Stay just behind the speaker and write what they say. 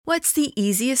What's the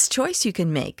easiest choice you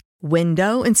can make?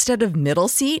 Window instead of middle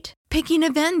seat? Picking a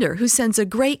vendor who sends a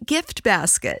great gift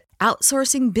basket?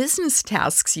 Outsourcing business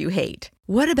tasks you hate?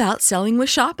 What about selling with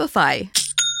Shopify?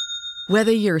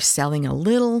 Whether you're selling a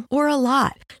little or a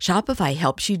lot, Shopify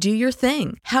helps you do your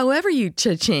thing, however you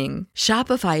cha-ching.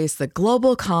 Shopify is the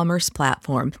global commerce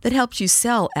platform that helps you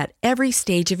sell at every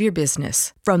stage of your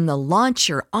business. From the launch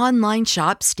your online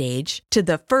shop stage to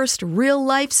the first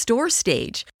real-life store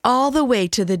stage, all the way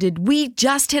to the did we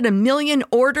just hit a million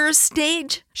orders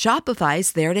stage.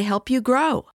 Shopify's there to help you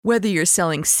grow. Whether you're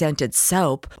selling scented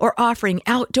soap or offering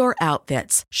outdoor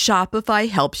outfits, Shopify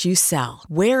helps you sell.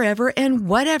 Wherever and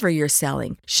whatever you're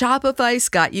selling, Shopify's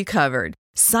got you covered.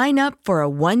 Sign up for a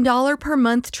 $1 per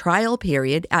month trial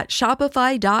period at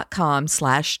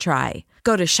shopify.com/try.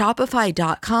 Go to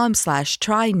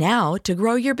shopify.com/try now to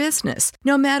grow your business,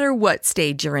 no matter what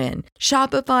stage you're in.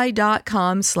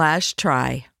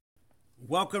 Shopify.com/try.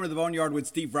 Welcome to the Boneyard with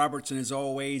Steve Robertson. As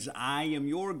always, I am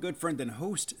your good friend and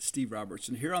host, Steve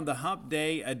Robertson, here on the Hump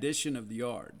Day edition of The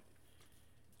Yard. A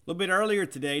little bit earlier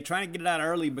today, trying to get it out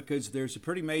early because there's a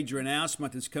pretty major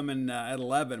announcement that's coming at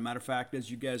 11. Matter of fact,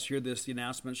 as you guys hear this, the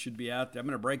announcement should be out there. I'm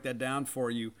going to break that down for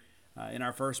you in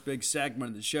our first big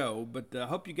segment of the show. But I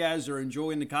hope you guys are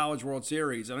enjoying the College World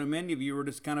Series. I know many of you were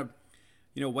just kind of,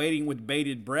 waiting with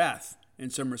bated breath in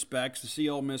some respects to see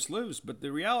Ole Miss lose. But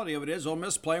the reality of it is Ole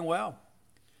Miss playing well.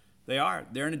 They are.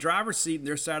 They're in the driver's seat in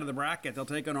their side of the bracket. They'll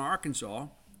take on Arkansas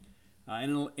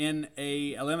in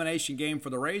a elimination game for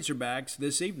the Razorbacks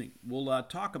this evening. We'll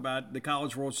talk about the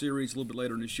College World Series a little bit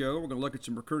later in the show. We're going to look at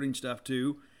some recruiting stuff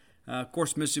too. Of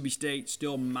course, Mississippi State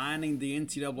still mining the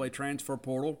NCAA transfer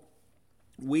portal.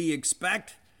 We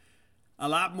expect a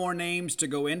lot more names to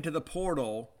go into the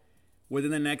portal within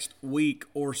the next week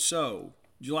or so.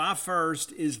 July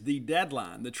 1st is the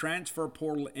deadline, the transfer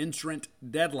portal entrant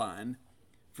deadline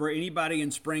for anybody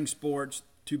in spring sports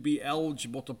to be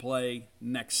eligible to play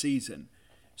next season.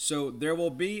 So there will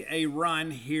be a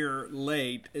run here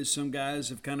late as some guys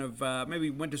have kind of maybe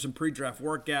went to some pre-draft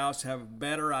workouts, have a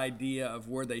better idea of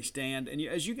where they stand. And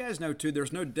as you guys know, too,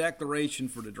 there's no declaration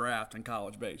for the draft in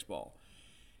college baseball.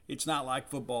 It's not like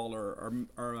football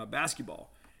or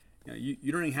basketball. You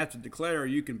don't even have to declare.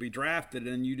 You can be drafted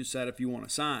and you decide if you want to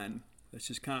sign. That's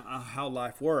just kind of how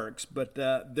life works. But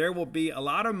there will be a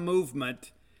lot of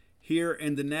movement here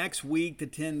in the next week to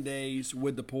 10 days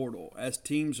with the portal. As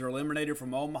teams are eliminated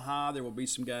from Omaha, there will be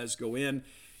some guys go in.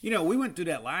 We went through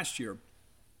that last year.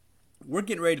 We're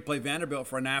getting ready to play Vanderbilt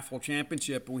for a national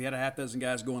championship, and we had a half dozen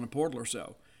guys go in the portal or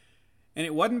so. And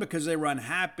it wasn't because they were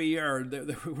unhappy or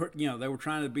they were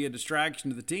trying to be a distraction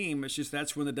to the team. It's just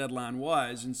that's when the deadline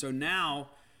was. And so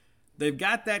now they've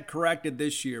got that corrected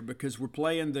this year because we're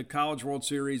playing the College World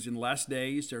Series in less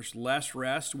days. There's less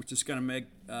rest, which is going to make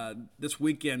this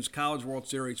weekend's College World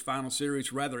Series final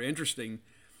series rather interesting,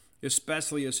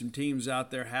 especially as some teams out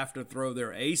there have to throw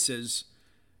their aces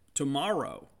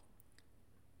tomorrow.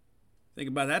 Think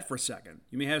about that for a second.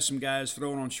 You may have some guys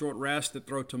throwing on short rest that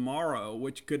throw tomorrow,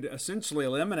 which could essentially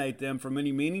eliminate them from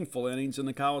any meaningful innings in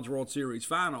the College World Series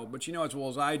final. But you know as well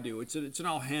as I do, it's an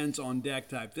all-hands-on-deck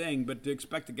type thing. But to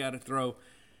expect a guy to throw,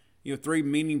 3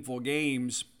 meaningful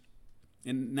games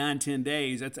in 9-10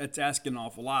 days, that's asking an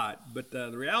awful lot. But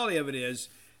the reality of it is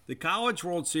the College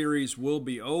World Series will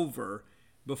be over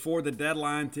before the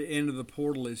deadline to enter the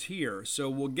portal is here. So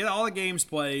we'll get all the games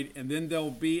played, and then there'll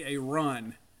be a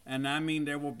run. And I mean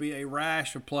there will be a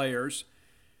rash of players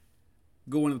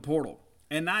going to the portal.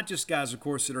 And not just guys, of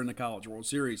course, that are in the College World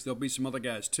Series. There'll be some other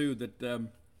guys, too, that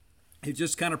it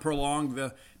just kind of prolonged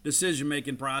the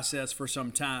decision-making process for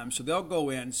some time. So they'll go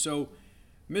in. So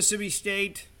Mississippi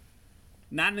State,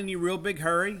 not in any real big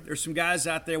hurry. There's some guys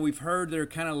out there we've heard that are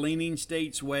kind of leaning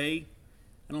State's way.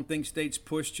 I don't think State's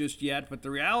pushed just yet. But the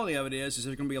reality of it is there's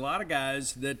going to be a lot of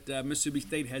guys that Mississippi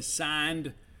State has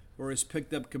signed or has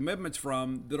picked up commitments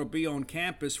from that'll be on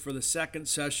campus for the second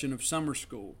session of summer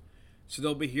school. So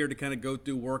they'll be here to kind of go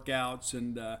through workouts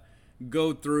and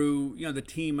go through, the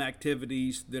team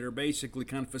activities that are basically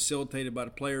kind of facilitated by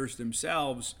the players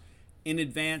themselves in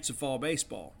advance of fall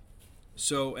baseball.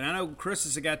 So, and I know Chris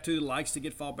is a guy too that likes to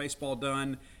get fall baseball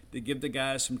done, to give the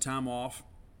guys some time off.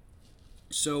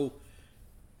 So,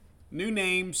 new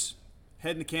names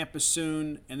heading to campus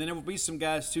soon, and then there will be some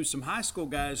guys too, some high school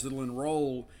guys that will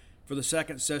enroll for the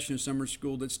second session of summer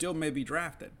school that still may be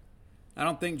drafted. I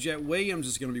don't think Jet Williams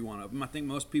is going to be one of them. I think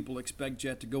most people expect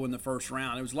Jet to go in the first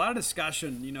round. There was a lot of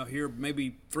discussion, here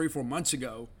maybe 3 or 4 months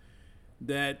ago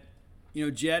that,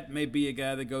 Jet may be a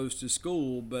guy that goes to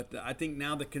school, but I think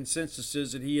now the consensus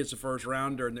is that he is a first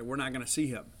rounder and that we're not going to see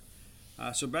him.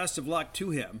 So best of luck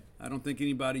to him. I don't think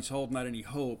anybody's holding out any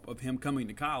hope of him coming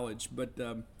to college. But,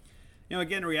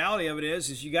 again, the reality of it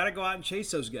is you got to go out and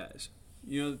chase those guys.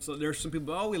 So there's some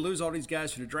people, we lose all these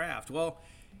guys to the draft. Well,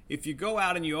 if you go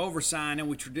out and you oversign, and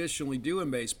we traditionally do in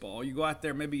baseball, you go out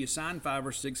there, maybe you sign 5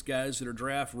 or 6 guys that are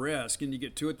draft risk, and you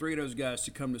get 2 or 3 of those guys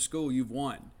to come to school, you've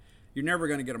won. You're never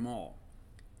going to get them all.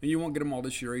 And you won't get them all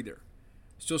this year either.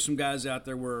 Still some guys out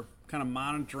there were kind of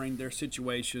monitoring their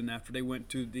situation after they went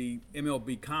to the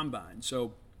MLB Combine.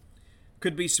 So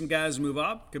could be some guys move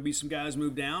up, could be some guys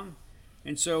move down.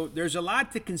 And so there's a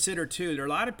lot to consider, too. There are a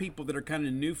lot of people that are kind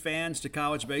of new fans to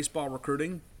college baseball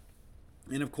recruiting.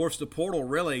 And, of course, the portal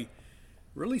really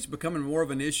is becoming more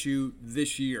of an issue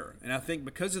this year. And I think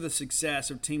because of the success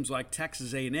of teams like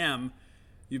Texas A&M,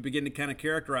 you begin to kind of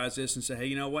characterize this and say, hey,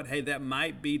 you know what? Hey, that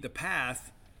might be the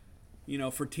path,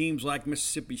 for teams like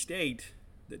Mississippi State,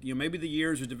 that, maybe the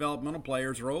years of developmental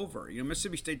players are over.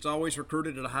 Mississippi State's always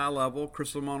recruited at a high level.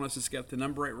 Chris Lemonis has got the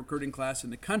number 8 recruiting class in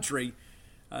the country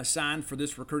signed for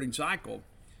this recruiting cycle.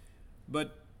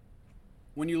 But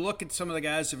when you look at some of the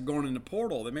guys that have gone in the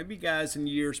portal, there may be guys in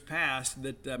years past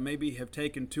that maybe have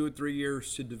taken 2 or 3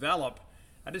 years to develop.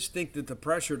 I just think that the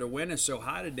pressure to win is so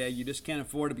high today, you just can't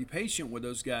afford to be patient with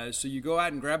those guys. So you go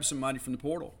out and grab somebody from the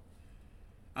portal.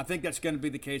 I think that's going to be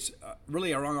the case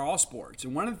really around all sports.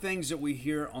 And one of the things that we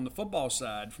hear on the football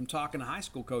side from talking to high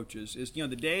school coaches is, the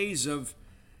days of,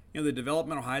 the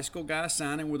developmental high school guys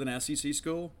signing with an SEC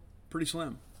school, pretty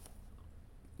slim.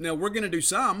 Now, we're going to do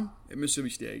some at Mississippi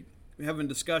State. We're having a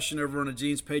discussion over on the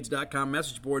genespage.com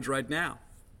message boards right now.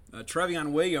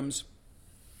 Trevion Williams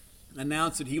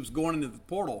announced that he was going into the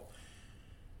portal.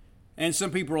 And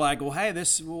some people are like, well, hey,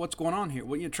 what's going on here?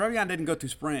 Well, Trevion didn't go through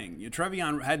spring.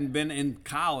 Trevion hadn't been in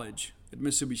college at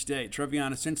Mississippi State.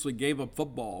 Trevion essentially gave up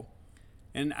football.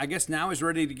 And I guess now he's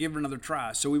ready to give it another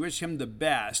try. So we wish him the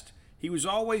best. He was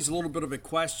always a little bit of a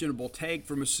questionable take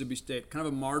for Mississippi State, kind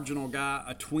of a marginal guy,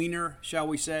 a tweener, shall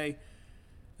we say,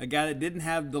 a guy that didn't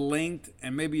have the length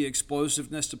and maybe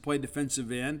explosiveness to play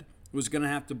defensive end, was going to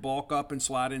have to bulk up and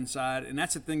slide inside. And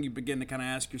that's the thing you begin to kind of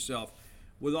ask yourself.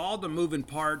 With all the moving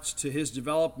parts to his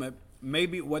development,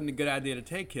 maybe it wasn't a good idea to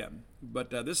take him. But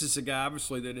this is a guy,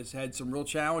 obviously, that has had some real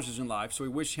challenges in life, so we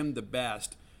wish him the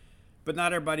best. But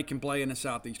not everybody can play in the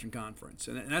Southeastern Conference.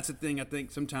 And that's the thing I think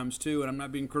sometimes, too, and I'm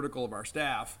not being critical of our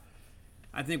staff.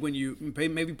 I think when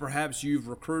maybe perhaps you've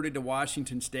recruited to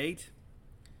Washington State,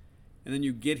 and then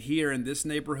you get here in this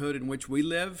neighborhood in which we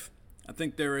live, I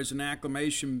think there is an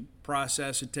acclimation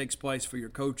process that takes place for your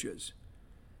coaches.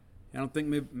 I don't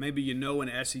think maybe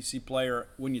an SEC player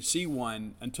when you see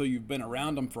one until you've been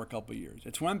around them for a couple of years.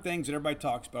 It's one of the things that everybody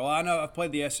talks about. Well, I know I've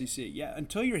played the SEC. Yeah,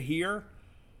 until you're here,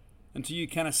 until you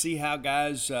kind of see how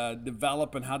guys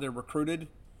develop and how they're recruited,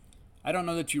 I don't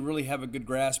know that you really have a good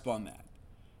grasp on that.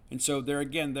 And so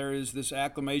there is this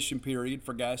acclimation period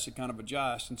for guys to kind of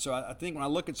adjust. And so I think when I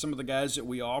look at some of the guys that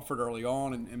we offered early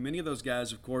on, and many of those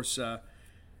guys, of course, are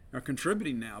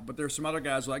contributing now. But there's some other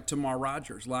guys like Tamar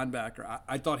Rogers, linebacker.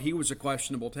 I thought he was a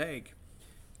questionable take.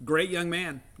 Great young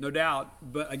man, no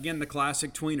doubt. But, again, the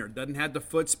classic tweener. Doesn't have the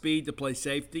foot speed to play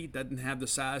safety. Doesn't have the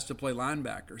size to play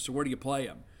linebacker. So where do you play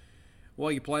him?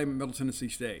 Well, you play him at Middle Tennessee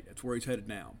State. That's where he's headed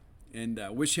now. And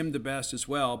wish him the best as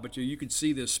well. But you could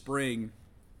see this spring,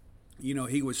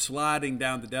 he was sliding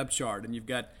down the depth chart. And you've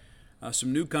got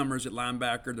some newcomers at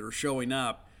linebacker that are showing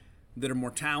up that are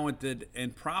more talented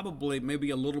and probably maybe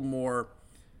a little more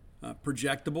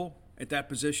projectable at that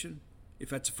position, if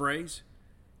that's a phrase.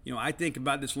 I think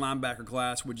about this linebacker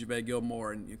class with Javay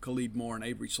Gilmore and Khalid Moore and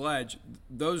Avery Sledge.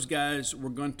 Those guys were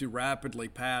going to rapidly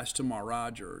pass Tamar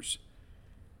Rogers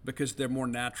because they're more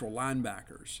natural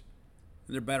linebackers.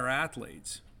 And they're better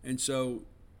athletes. And so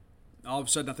all of a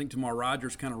sudden I think Tamar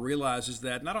Rogers kind of realizes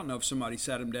that. And I don't know if somebody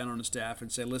sat him down on the staff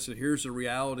and said, listen, here's the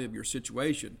reality of your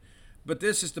situation. But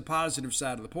this is the positive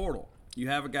side of the portal. You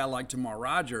have a guy like Tamar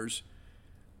Rogers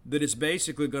that is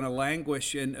basically going to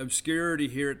languish in obscurity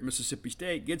here at Mississippi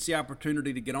State, gets the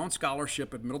opportunity to get on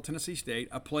scholarship at Middle Tennessee State,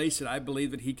 a place that I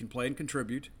believe that he can play and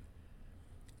contribute,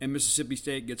 and Mississippi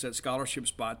State gets that scholarship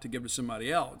spot to give to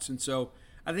somebody else. And so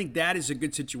I think that is a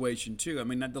good situation too. I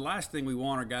mean, the last thing we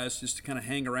want are guys just to kind of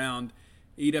hang around,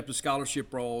 eat up the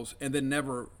scholarship roles, and then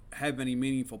never have any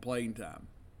meaningful playing time.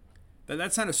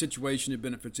 That's not a situation that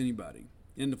benefits anybody.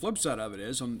 And the flip side of it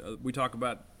is, we talk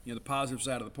about the positive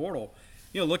side of the portal.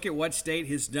 Look at what State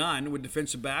has done with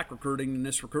defensive back recruiting in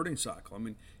this recruiting cycle. I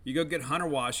mean, you go get Hunter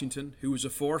Washington, who was a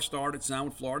 4-star that signed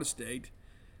with Florida State.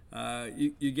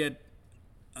 You get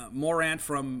Morant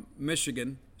from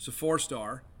Michigan, who's a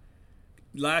 4-star.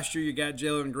 last year you got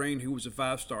Jalen Green, who was a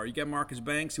 5-star. You got Marcus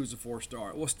Banks, who was a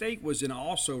 4-star. Well, State was and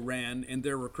also ran in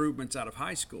their recruitments out of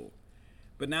high school.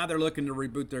 But now they're looking to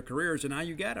reboot their careers, and now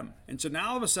you get them. And so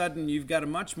now all of a sudden you've got a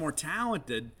much more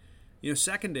talented,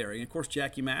 secondary. And of course,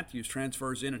 Jackie Matthews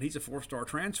transfers in, and he's a 4-star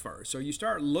transfer. So you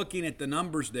start looking at the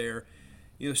numbers there.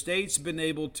 State's been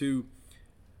able to,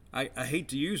 I hate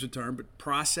to use the term, but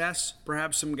process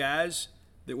perhaps some guys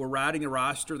that were riding a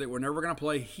roster that were never going to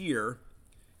play here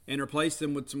and replace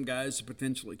them with some guys that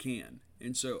potentially can.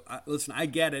 And so, listen, I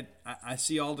get it. I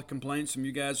see all the complaints from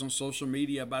you guys on social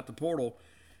media about the portal.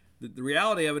 The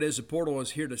reality of it is the portal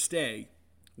is here to stay.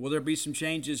 Will there be some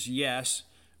changes? Yes.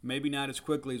 Maybe not as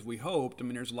quickly as we hoped. I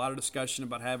mean, there's a lot of discussion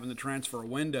about having the transfer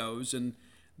windows, and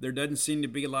there doesn't seem to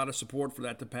be a lot of support for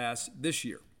that to pass this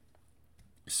year.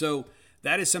 So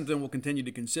that is something we'll continue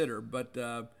to consider. But,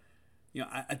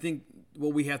 I think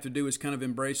what we have to do is kind of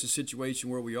embrace the situation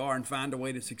where we are and find a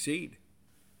way to succeed.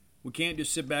 We can't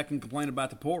just sit back and complain about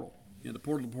the portal, the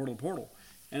portal.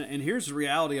 And here's the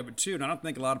reality of it, too, and I don't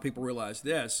think a lot of people realize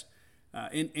this.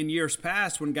 In years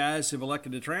past, when guys have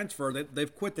elected to transfer,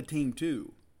 they've quit the team,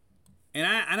 too. And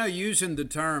I know using the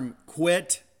term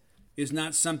quit is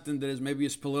not something that is maybe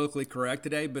as politically correct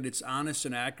today, but it's honest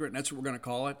and accurate, and that's what we're going to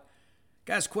call it.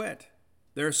 Guys quit.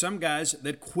 There are some guys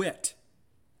that quit,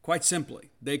 quite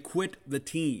simply. They quit the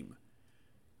team.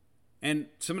 And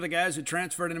some of the guys that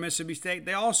transferred into Mississippi State,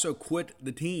 they also quit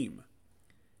the team.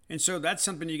 And so that's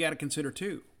something you got to consider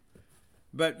too.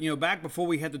 But, back before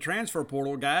we had the transfer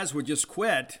portal, guys would just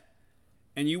quit,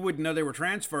 and you wouldn't know they were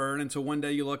transferring until one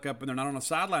day you look up and they're not on the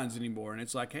sidelines anymore. And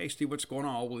it's like, hey, Steve, what's going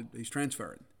on? Well, he's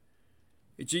transferring.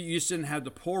 You just didn't have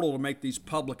the portal to make these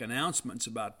public announcements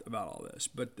about all this.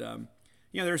 But,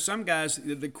 there are some guys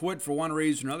that quit for one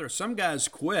reason or another. Some guys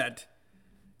quit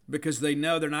because they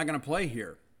know they're not going to play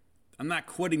here. I'm not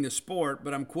quitting the sport,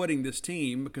 but I'm quitting this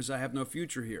team because I have no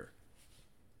future here.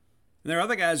 And there are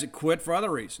other guys that quit for other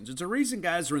reasons. It's a reason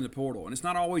guys are in the portal, and it's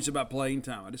not always about playing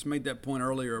time. I just made that point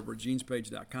earlier over at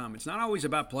genespage.com. It's not always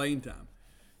about playing time.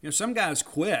 Some guys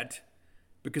quit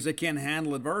because they can't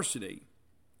handle adversity.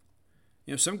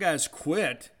 Some guys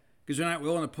quit because they're not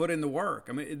willing to put in the work.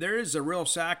 I mean, there is a real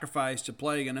sacrifice to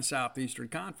play in a Southeastern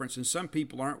Conference, and some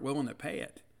people aren't willing to pay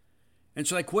it. And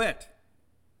so they quit.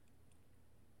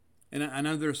 And I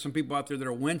know there's some people out there that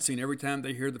are wincing every time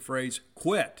they hear the phrase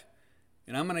quit.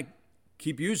 And I'm going to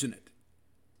keep using it.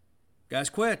 Guys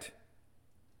quit.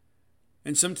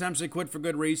 And sometimes they quit for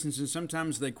good reasons, and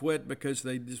sometimes they quit because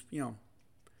they just,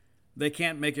 they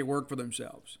can't make it work for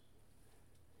themselves.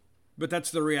 But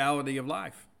that's the reality of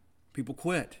life. People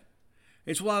quit.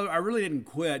 It's, well, I really didn't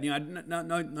quit.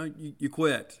 No, you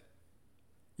quit.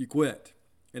 You quit.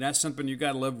 And that's something you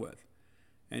got to live with.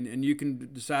 And you can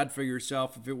decide for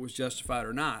yourself if it was justified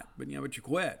or not. But you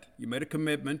quit. You made a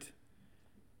commitment.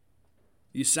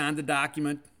 You signed the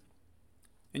document,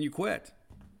 and you quit.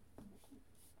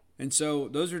 And so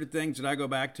those are the things that I go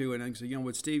back to, and I say,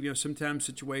 with Steve, sometimes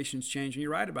situations change, and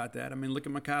you're right about that. I mean, look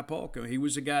at Makai Polk. He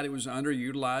was a guy that was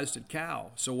underutilized at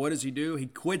Cal. So what does he do? He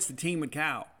quits the team at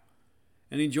Cal,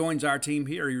 and he joins our team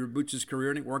here. He reboots his career,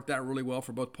 and it worked out really well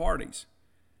for both parties.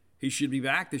 He should be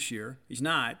back this year. He's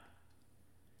not.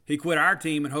 He quit our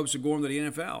team in hopes of going to the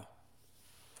NFL.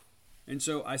 And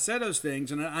so I said those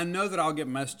things, and I know that I'll get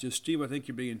messages, Steve, I think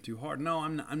you're being too hard. No,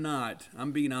 I'm not.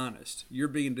 I'm being honest. You're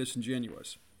being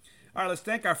disingenuous. All right, let's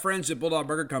thank our friends at Bulldog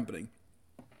Burger Company.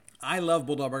 I love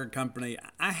Bulldog Burger Company.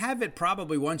 I have it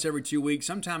probably once every 2 weeks,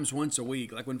 sometimes once a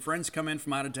week. Like when friends come in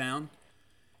from out of town,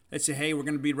 they say, hey, we're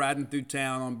going to be riding through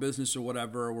town on business or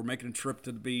whatever, or we're making a trip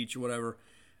to the beach or whatever.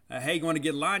 Hey, you want to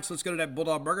get lunch? Let's go to that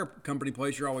Bulldog Burger Company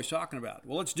place you're always talking about.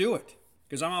 Well, let's do it,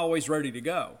 because I'm always ready to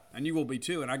go, and you will be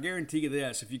too. And I guarantee you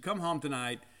this, if you come home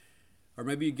tonight, or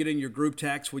maybe you get in your group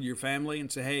text with your family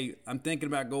and say, hey, I'm thinking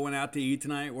about going out to eat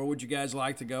tonight. Where would you guys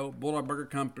like to go? Bulldog Burger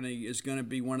Company is going to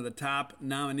be one of the top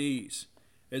nominees,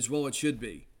 as well it should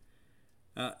be.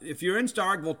 If you're in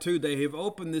Starkville, too, they have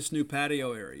opened this new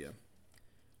patio area.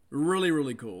 Really,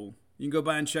 really cool. You can go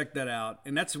by and check that out.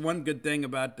 And that's one good thing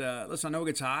about, listen, I know it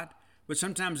gets hot, but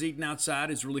sometimes eating outside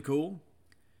is really cool.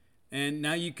 And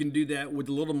now you can do that with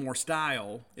a little more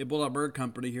style at Bulldog Burger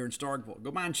Company here in Starkville. Go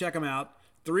by and check them out.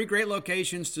 3 great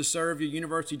locations to serve you.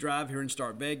 University Drive here in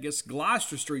Start Vegas,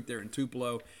 Gloucester Street there in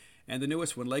Tupelo, and the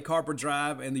newest one, Lake Harbor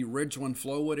Drive and the Ridgeland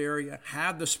Flowwood area.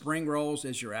 Have the spring rolls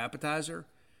as your appetizer.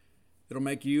 It'll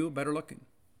make you better looking.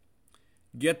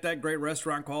 Get that great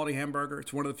restaurant quality hamburger.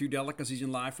 It's one of the few delicacies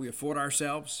in life we afford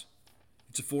ourselves.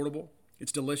 It's affordable.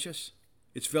 It's delicious.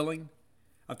 It's filling.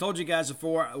 I've told you guys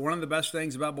before, one of the best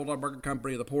things about Bulldog Burger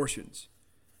Company are the portions.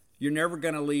 You're never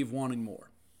going to leave wanting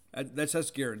more.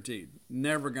 That's guaranteed.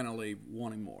 Never going to leave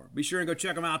wanting more. Be sure and go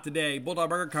check them out today. Bulldog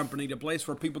Burger Company, the place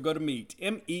where people go to meet.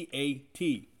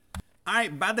 MEAT. All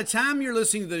right, by the time you're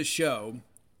listening to this show,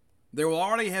 there will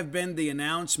already have been the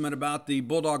announcement about the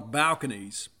Bulldog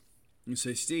balconies. You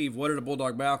say, Steve, what are the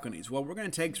Bulldog balconies? Well, we're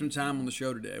going to take some time on the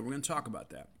show today. We're going to talk about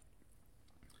that.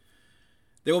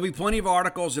 There will be plenty of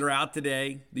articles that are out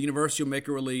today. The university will make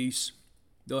a release.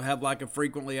 They'll have like a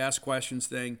frequently asked questions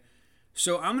thing.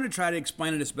 So I'm going to try to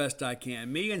explain it as best I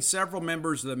can. Me and several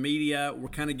members of the media were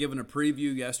kind of given a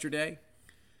preview yesterday.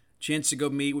 Chance to go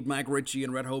meet with Mike Ritchie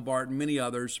and Red Hobart and many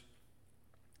others.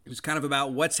 It was kind of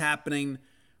about what's happening,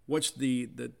 what's the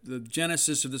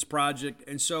genesis of this project.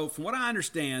 And so from what I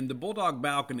understand, the Bulldog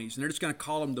balconies, and they're just going to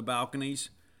call them the balconies,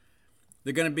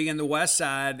 they're going to be in the west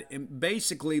side and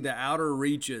basically the outer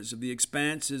reaches of the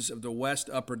expanses of the west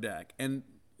upper deck. And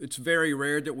it's very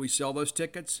rare that we sell those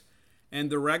tickets. And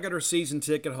the regular season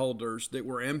ticket holders that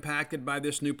were impacted by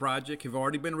this new project have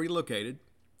already been relocated.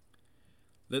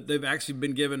 That they've actually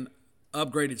been given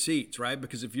upgraded seats, right?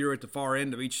 Because if you're at the far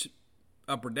end of each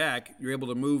upper deck, you're able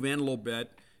to move in a little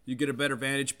bit. You get a better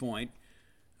vantage point.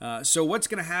 So what's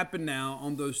going to happen now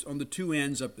on the two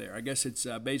ends up there? I guess it's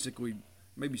basically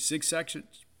maybe 6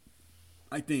 sections,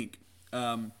 I think.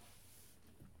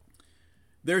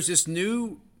 There's this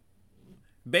new,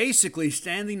 basically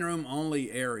standing room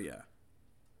only area.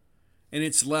 And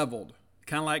it's leveled,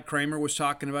 kind of like Kramer was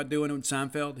talking about doing it with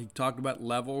Seinfeld. He talked about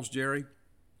levels, Jerry.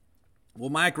 Well,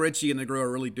 Mike Ritchie and the crew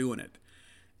are really doing it.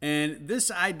 And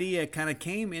this idea kind of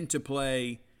came into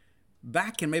play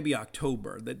back in maybe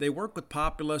October. That they work with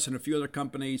Populous and a few other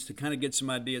companies to kind of get some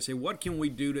ideas. Say, what can we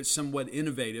do that's somewhat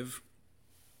innovative,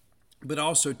 but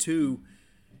also, too,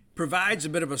 provides a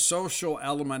bit of a social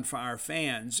element for our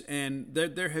fans. And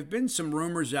there have been some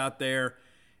rumors out there.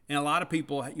 And a lot of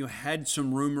people had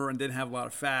some rumor and didn't have a lot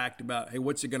of fact about, hey,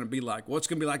 what's it going to be like? What's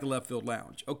going to be like the left field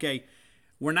lounge? Okay,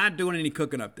 we're not doing any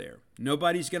cooking up there.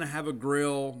 Nobody's going to have a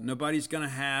grill. Nobody's going to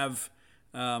have,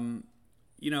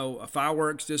 a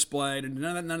fireworks display. And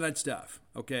none of that stuff,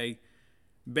 okay?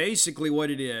 Basically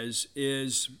what it is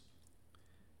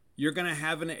you're going to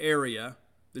have an area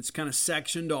that's kind of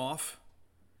sectioned off.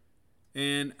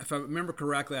 And if I remember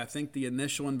correctly, I think the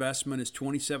initial investment is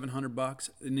 $2,700,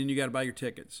 and then you got to buy your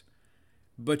tickets.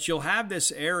 But you'll have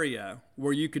this area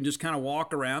where you can just kind of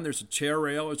walk around. There's a chair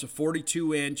rail. There's a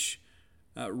 42-inch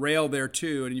rail there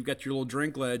too, and you've got your little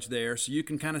drink ledge there, so you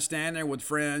can kind of stand there with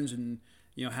friends and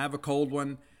have a cold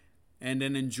one, and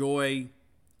then enjoy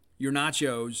your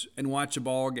nachos and watch a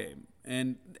ball game.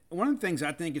 And one of the things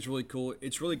I think is really cool,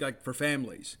 it's really like for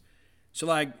families. So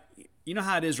like, you know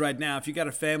how it is right now. If you got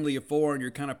a family of 4 and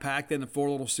you're kind of packed in the 4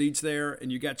 little seats there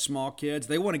and you got small kids,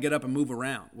 they want to get up and move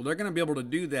around. Well, they're going to be able to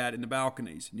do that in the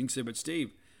balconies. And you can say, but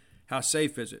Steve, how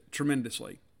safe is it?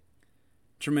 Tremendously.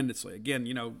 Again,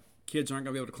 kids aren't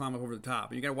going to be able to climb up over the top.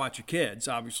 And you got to watch your kids,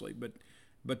 obviously.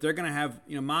 But they're going to have,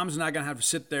 mom's not going to have to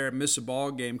sit there and miss a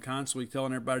ball game constantly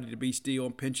telling everybody to be still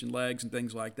and pinching legs and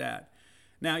things like that.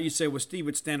 Now, you say, well, Steve,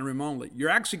 it's standing room only. You're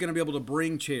actually going to be able to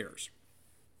bring chairs.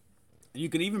 You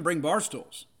can even bring bar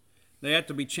stools. They have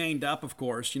to be chained up, of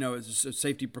course, as a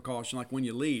safety precaution, like when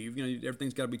you leave.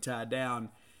 Everything's got to be tied down.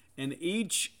 And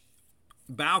each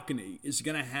balcony is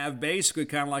going to have basically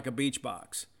kind of like a beach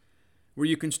box where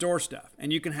you can store stuff.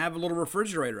 And you can have a little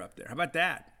refrigerator up there. How about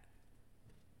that?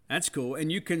 That's cool.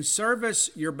 And you can service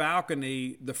your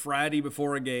balcony the Friday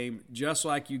before a game just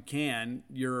like you can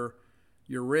your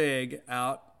rig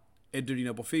out at Dudy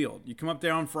Noble Field. You come up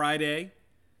there on Friday,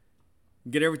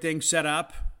 get everything set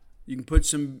up. You can put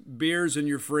some beers in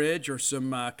your fridge or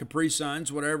some Capri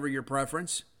Suns, whatever your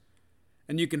preference.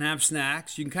 And you can have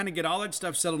snacks. You can kind of get all that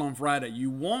stuff settled on Friday. You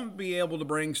won't be able to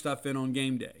bring stuff in on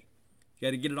game day. You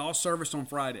got to get it all serviced on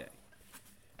Friday.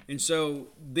 And so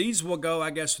these will go, I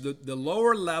guess, the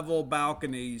lower level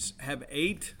balconies have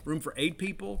room for 8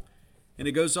 people. And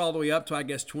it goes all the way up to, I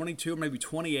guess, 22 or maybe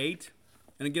 28.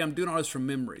 And again, I'm doing all this from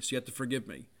memory, so you have to forgive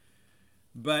me.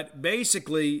 But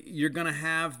basically, you're going to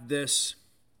have this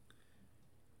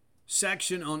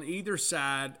section on either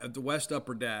side of the west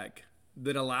upper deck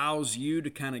that allows you to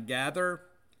kind of gather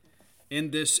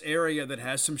in this area that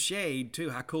has some shade,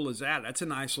 too. How cool is that? That's a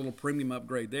nice little premium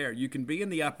upgrade there. You can be in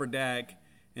the upper deck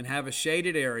and have a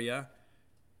shaded area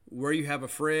where you have a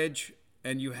fridge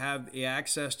and you have the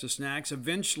access to snacks.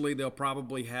 Eventually, they'll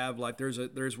probably have, like,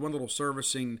 there's one little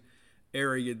servicing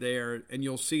area there, and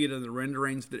you'll see it in the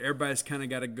renderings that everybody's kind of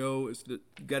got to go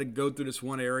through this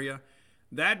one area.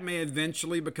 That may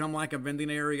eventually become like a vending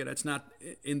area. That's not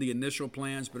in the initial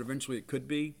plans, but eventually it could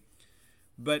be.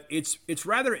 But it's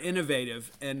rather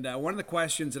innovative. And one of the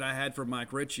questions that I had for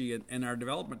Mike Ritchie and our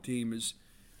development team is,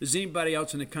 Does anybody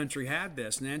else in the country have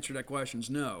this? And the answer to that question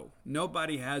is no.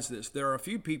 Nobody has this. There are a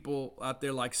few people out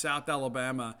there like South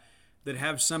Alabama that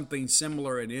have something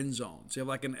similar in end zones. They have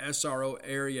like an SRO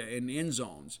area in end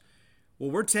zones.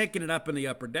 Well, we're taking it up in the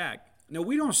upper deck. Now,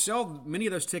 we don't sell many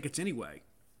of those tickets anyway.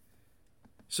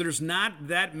 So there's not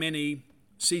that many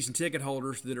season ticket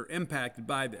holders that are impacted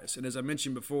by this. And as I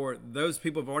mentioned before, those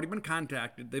people have already been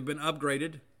contacted. They've been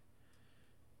upgraded.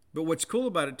 But what's cool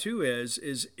about it, too, is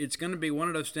it's going to be one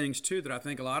of those things, too, that I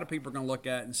think a lot of people are going to look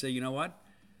at and say, you know what?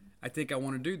 I think I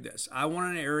want to do this. I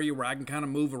want an area where I can kind of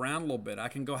move around a little bit. I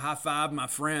can go high-five my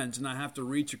friends and I have to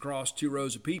reach across 2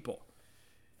 rows of people.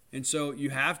 And so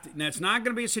you have to, now it's not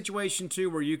going to be a situation too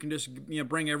where you can just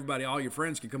bring everybody, all your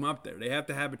friends can come up there. They have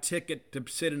to have a ticket to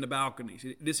sit in the balconies.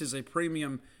 This is a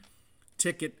premium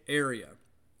ticket area.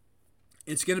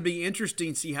 It's going to be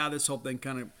interesting to see how this whole thing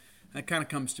kind of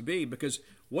comes to be, because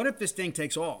what if this thing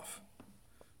takes off?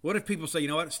 What if people say, you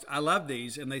know what, I love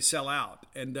these, and they sell out?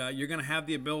 And you're going to have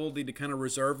the ability to kind of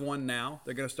reserve one now.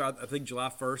 They're going to start, I think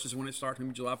July 1st is when it starts,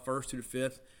 maybe July 1st to the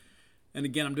 5th. And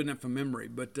again, I'm doing that from memory,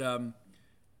 but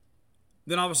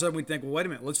then all of a sudden we think, well, wait a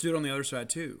minute, let's do it on the other side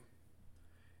too.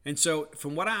 And so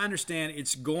from what I understand,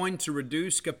 it's going to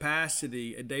reduce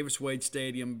capacity at Davis Wade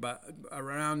Stadium by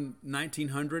around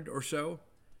 1,900 or so.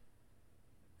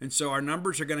 And so our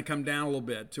numbers are going to come down a little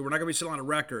bit. So we're not going to be selling out of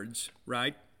records,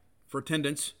 right, for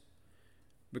attendance,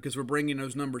 because we're bringing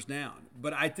those numbers down.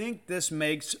 But I think this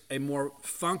makes a more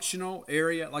functional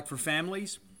area, like for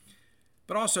families.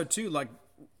 But also too, like,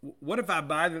 what if I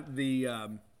buy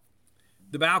the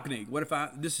balcony? What if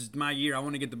this is my year, I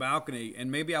want to get the balcony, and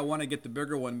maybe I want to get the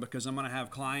bigger one because I'm going to have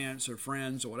clients or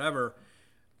friends or whatever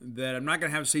that I'm not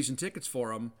going to have season tickets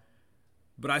for them,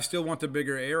 but I still want the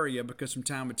bigger area because from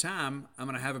time to time I'm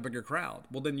going to have a bigger crowd.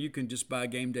 Well, then you can just buy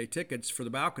game day tickets for the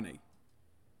balcony.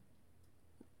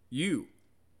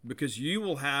 Because you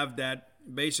will have that,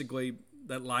 basically,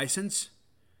 that license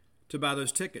to buy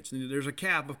those tickets. And there's a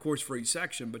cap, of course, for each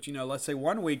section, but let's say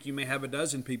one week you may have a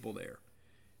dozen people there.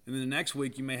 And then the next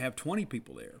week you may have 20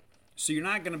 people there. So you're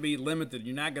not going to be limited.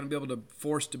 You're not going to be able to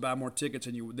force to buy more tickets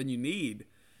than you need.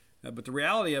 But the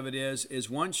reality of it is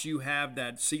once you have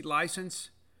that seat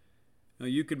license,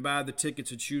 you can buy the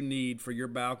tickets that you need for your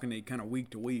balcony kind of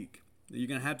week to week. You're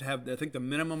going to have, I think the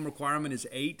minimum requirement is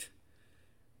 8.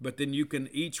 But then you can,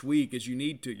 each week as you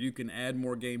need to, you can add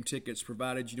more game tickets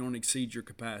provided you don't exceed your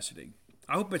capacity.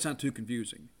 I hope it's not too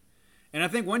confusing. And I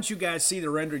think once you guys see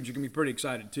the renderings, you can be pretty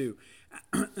excited too.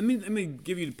 Let me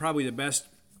give you probably the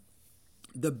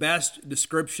best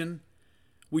description.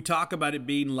 We talk about it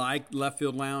being like left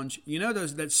field lounge.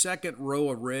 That second row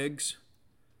of rigs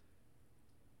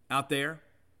out there?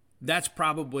 That's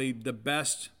probably the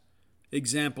best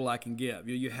example I can give.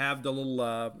 You have the little,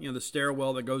 the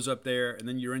stairwell that goes up there, and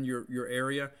then you're in your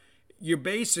area. You're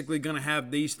basically going to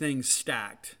have these things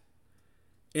stacked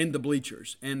in the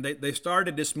bleachers. And they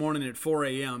started this morning at 4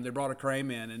 a.m. They brought a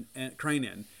crane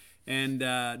in, and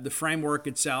the framework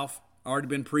itself already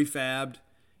been prefabbed.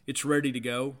 It's ready to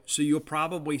go. So you'll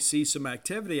probably see some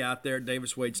activity out there at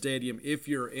Davis Wade Stadium if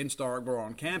you're in Starkville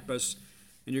on campus,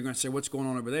 and you're going to say, what's going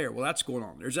on over there? Well, that's going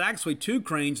on. There's actually 2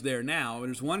 cranes there now.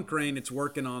 There's one crane that's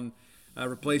working on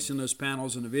replacing those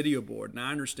panels in the video board. And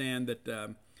I understand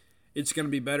that it's going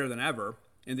to be better than ever,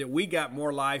 and that we got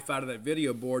more life out of that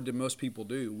video board than most people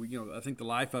do. I think the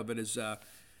life of it is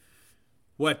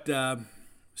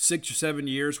 6 or 7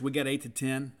 years. We got 8 to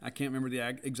 10. I can't remember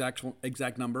the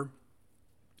exact number.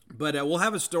 But we'll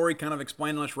have a story kind of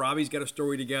explaining this. Robbie's got a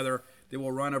story together that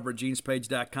will run over at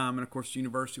genespage.com. And, of course, the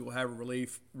university will have a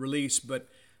release. But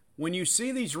when you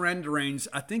see these renderings,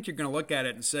 I think you're going to look at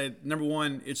it and say, number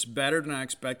one, it's better than I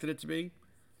expected it to be.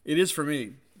 It is for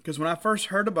me. Because when I first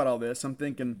heard about all this, I'm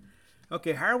thinking,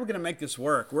 okay, how are we going to make this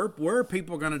work? Where are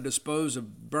people going to dispose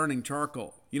of burning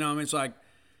charcoal? It's like,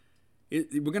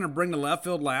 we're going to bring the left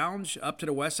field lounge up to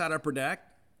the west side upper deck.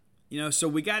 So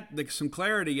we got some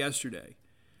clarity yesterday.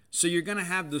 So you're going to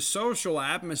have the social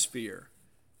atmosphere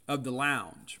of the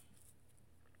lounge,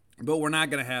 but we're not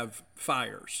going to have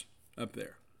fires up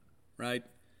there, right?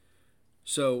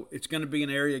 So it's going to be an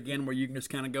area, again, where you can just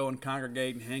kind of go and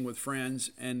congregate and hang with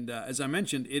friends. And as I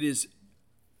mentioned, it is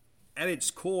at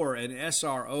its core an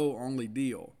SRO-only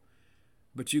deal,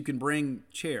 but you can bring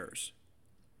chairs,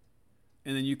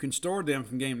 and then you can store them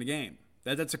from game to game.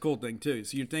 That's a cool thing, too.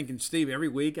 So you're thinking, Steve, every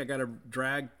week I got to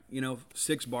drag,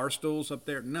 6 bar stools up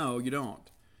there? No, you don't.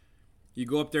 You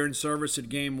go up there and service at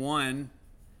game 1,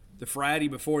 the Friday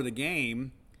before the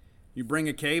game. You bring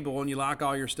a cable and you lock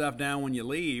all your stuff down when you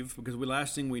leave, because the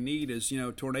last thing we need is,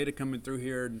 tornado coming through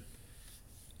here and,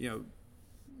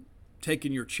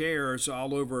 taking your chairs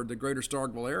all over the greater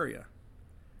Starkville area.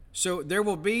 So there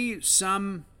will be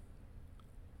some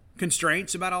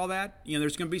constraints about all that.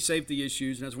 There's going to be safety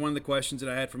issues, and that's one of the questions that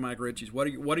I had from Mike Ritchie's. What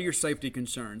are your safety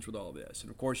concerns with all this? And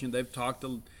of course, they've talked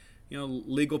to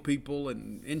legal people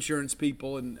and insurance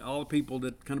people and all the people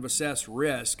that kind of assess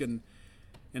risk and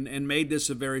made this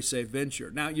a very safe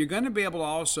venture. Now, you're going to be able to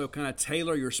also kind of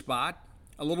tailor your spot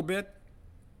a little bit,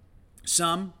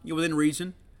 some within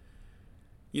reason.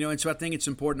 And so I think it's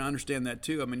important to understand that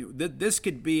too. I mean, this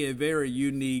could be a very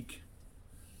unique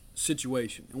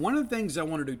situation. And one of the things I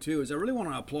want to do too is I really want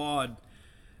to applaud,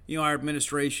 our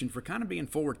administration for kind of being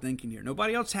forward thinking here.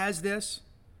 Nobody else has this.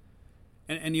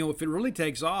 And if it really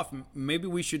takes off, maybe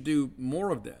we should do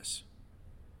more of this.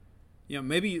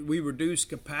 Maybe we reduce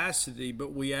capacity,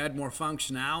 but we add more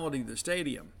functionality to the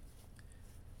stadium.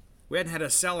 We hadn't had a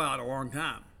sellout in a long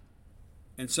time.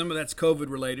 And some of that's COVID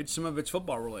related, some of it's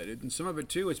football related, and some of it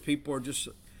too is people are just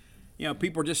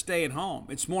staying home.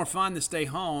 It's more fun to stay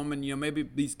home, and maybe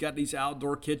got these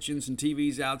outdoor kitchens and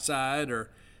TVs outside, or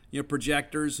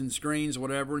projectors and screens,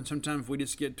 whatever. And sometimes we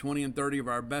just get 20 and 30 of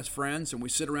our best friends, and we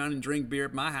sit around and drink beer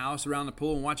at my house around the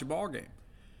pool and watch a ball game.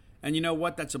 And you know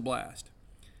what? That's a blast.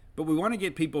 But we want to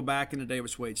get people back into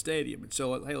Davis Wade Stadium, and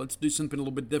so hey, let's do something a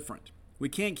little bit different. We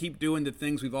can't keep doing the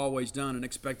things we've always done and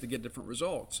expect to get different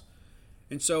results.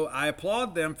 And so I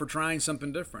applaud them for trying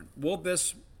something different. Will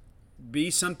this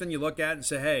be something you look at and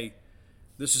say, hey,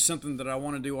 this is something that I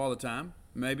want to do all the time?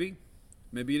 Maybe.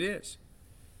 Maybe it is.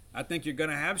 I think you're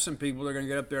going to have some people that are going to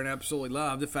get up there and absolutely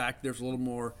love the fact there's a little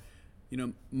more,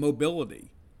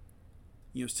 mobility.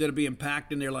 Instead of being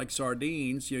packed in there like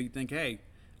sardines, you think, hey,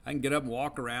 I can get up and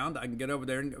walk around. I can get over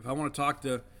there, and if I want to talk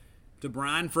to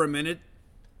Brian for a minute,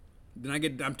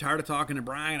 then I'm tired of talking to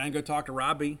Brian. I can go talk to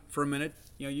Robbie for a minute.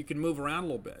 You can move around a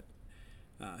little bit.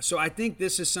 So I think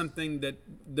this is something that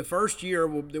the first year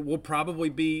will probably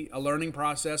be a learning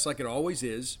process like it always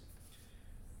is.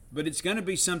 But it's going to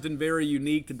be something very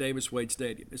unique to Davis Wade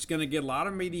Stadium. It's going to get a lot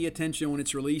of media attention when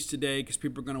it's released today because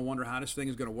people are going to wonder how this thing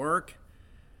is going to work.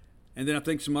 And then I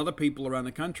think some other people around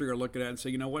the country are looking at it and say,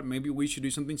 you know what, maybe we should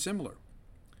do something similar.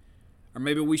 Or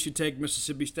maybe we should take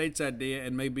Mississippi State's idea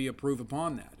and maybe improve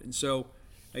upon that. And so,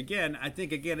 I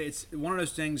think it's one of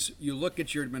those things, you look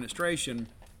at your administration,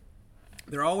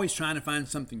 they're always trying to find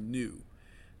something new.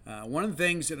 One of the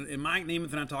things, and Mike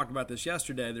Nemeth and I talked about this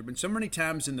yesterday, there have been so many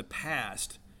times in the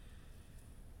past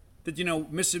that,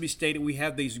 Mississippi State, we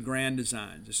have these grand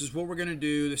designs. This is what we're going to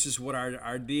do. This is what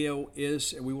our deal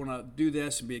is, and we want to do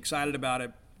this and be excited about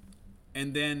it.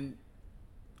 And then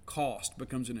cost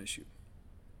becomes an issue.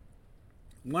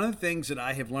 One of the things that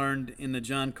I have learned in the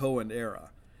John Cohen era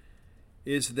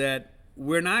is that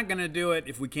we're not going to do it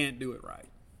if we can't do it right.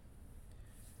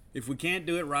 If we can't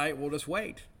do it right, we'll just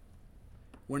wait.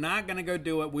 We're not going to go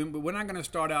do it. We're not going to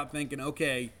start out thinking,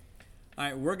 okay, all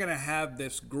right, we're going to have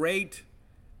this great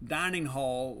dining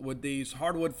hall with these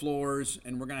hardwood floors,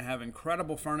 and we're going to have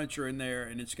incredible furniture in there,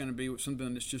 and it's going to be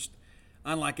something that's just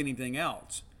unlike anything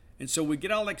else. And so we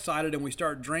get all excited and we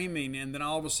start dreaming, and then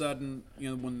all of a sudden,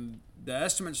 when the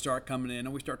estimates start coming in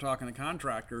and we start talking to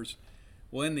contractors,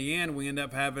 well, in the end, we end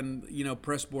up having,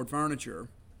 pressboard furniture,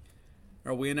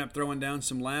 or we end up throwing down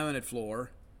some laminate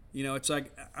floor. It's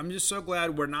like, I'm just so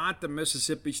glad we're not the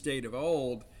Mississippi State of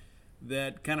old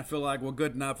that kind of feel like, well,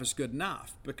 good enough is good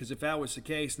enough. Because if that was the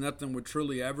case, nothing would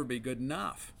truly ever be good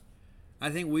enough. I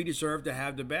think we deserve to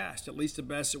have the best, at least the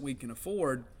best that we can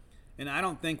afford. And I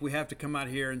don't think we have to come out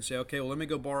here and say, okay, well, let me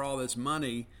go borrow all this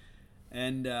money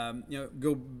and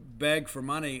go beg for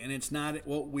money, and it's not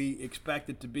what we expect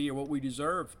it to be or what we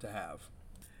deserve to have.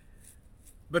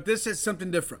 But this is something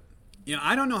different.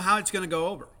 I don't know how it's going to go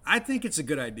over. I think it's a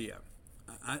good idea.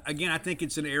 I think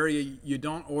it's an area you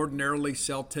don't ordinarily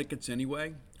sell tickets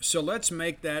anyway. So let's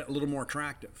make that a little more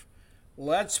attractive.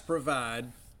 Let's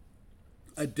provide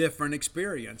a different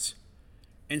experience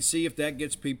and see if that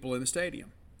gets people in the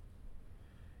stadium.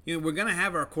 We're going to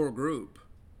have our core group,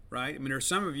 right? I mean, there's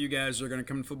some of you guys that are going to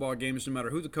come to football games no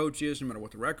matter who the coach is, no matter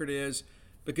what the record is,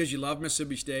 because you love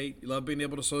Mississippi State. You love being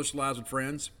able to socialize with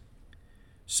friends.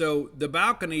 So the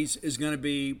balconies is going to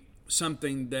be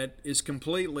something that is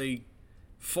completely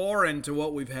foreign to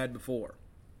what we've had before.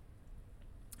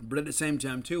 But at the same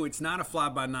time, too, it's not a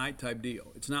fly-by-night type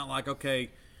deal. It's not like,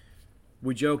 okay,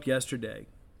 we joked yesterday.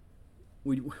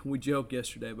 We joked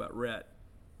yesterday about Rhett.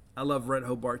 I love Rhett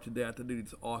Hobart to death. The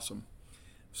dude's awesome.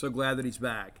 So glad that he's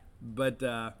back. But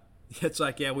it's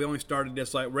like, yeah, we only started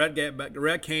this. Like,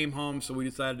 Rhett came home, so we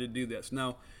decided to do this.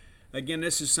 No, again,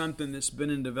 this is something that's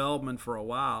been in development for a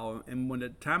while. And when the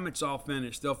time it's all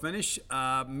finished, they'll finish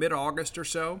mid-August or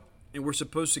so. And we're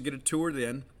supposed to get a tour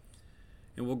then.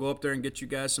 and we'll go up there and get you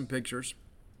guys some pictures.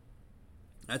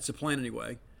 That's the plan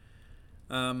anyway.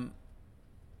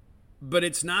 But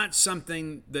it's not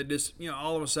something that just,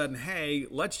 all of a sudden, hey,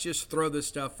 let's just throw this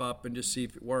stuff up and just see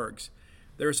if it works.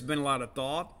 There's been a lot of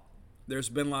thought. There's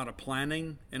been a lot of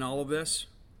planning in all of this.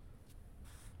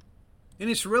 And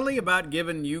it's really about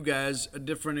giving you guys a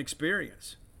different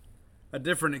experience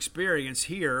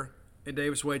here at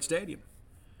Davis Wade Stadium,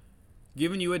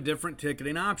 giving you a different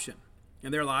ticketing option.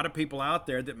 And there are a lot of people out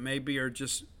there that maybe are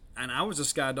just, and I was a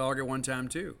Sky Dog at one time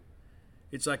too.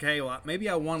 It's like, hey, well, maybe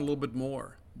I want a little bit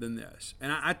more than this.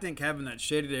 And I think having that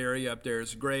shaded area up there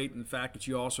is great. In fact, that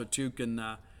you also too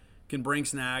can bring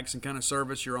snacks and kind of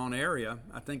service your own area.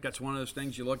 I think that's one of those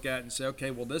things you look at and say,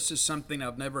 okay, well, this is something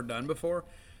I've never done before,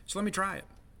 so let me try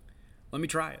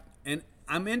it. And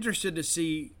I'm interested to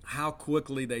see how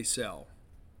quickly they sell.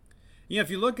 If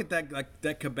you look at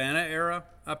that Cabana area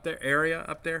up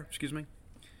there,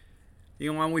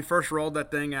 when we first rolled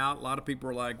that thing out, a lot of people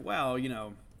were like, well,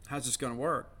 how's this going to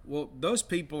work? Well, those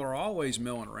people are always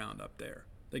milling around up there.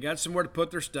 They got somewhere to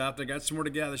put their stuff. They got somewhere to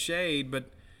get out of the shade, but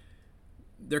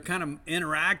they're kind of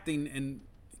interacting and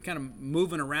kind of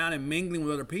moving around and mingling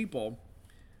with other people.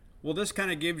 Well, this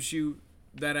kind of gives you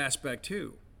that aspect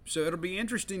too. So it'll be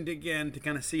interesting to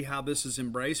kind of see how this is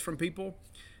embraced from people.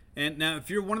 And now, if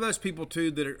you're one of those people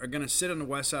too that are going to sit on the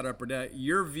west side upper deck,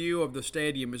 your view of the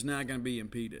stadium is not going to be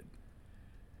impeded.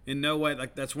 In no way.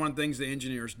 Like, that's one of the things the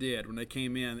engineers did when they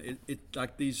came in. It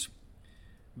like these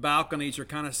balconies are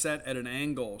kind of set at an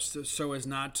angle so as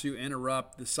not to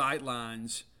interrupt the sight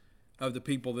lines of the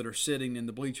people that are sitting in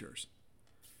the bleachers.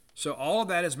 So all of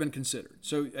that has been considered.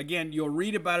 So again, you'll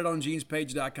read about it on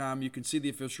genespage.com. You can see the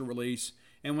official release.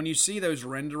 And when you see those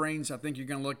renderings, I think you're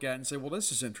going to look at it and say, well,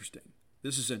 this is interesting.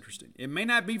 It may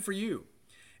not be for you.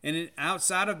 And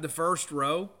outside of the first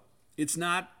row, it's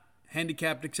not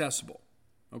handicapped accessible.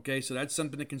 Okay, so that's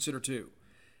something to consider too.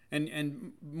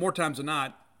 And more times than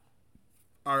not,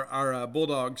 our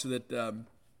Bulldogs that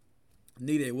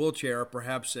need a wheelchair or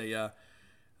perhaps a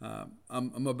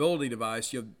mobility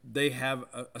device, they have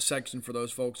a section for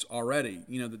those folks already.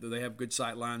 That they have good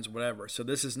sight lines or whatever. So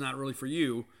this is not really for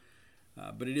you.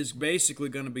 But it is basically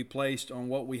going to be placed on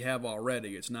what we have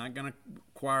already. It's not going to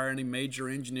require any major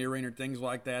engineering or things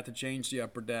like that to change the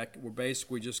upper deck. We're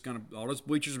basically just going to, all those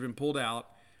bleachers have been pulled out.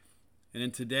 And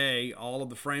then today, all of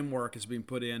the framework is being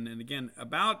put in. And again,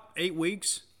 about 8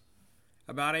 weeks,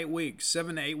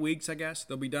 7 to 8 weeks, I guess,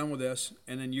 they'll be done with this.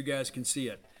 And then you guys can see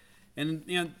it.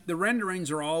 And the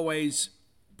renderings are always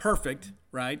perfect,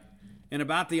 right? And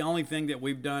about the only thing that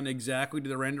we've done exactly to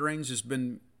the renderings has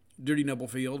been Duty Noble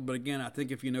Field. But again, I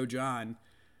think if you know John,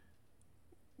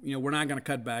 we're not going to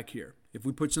cut back here. If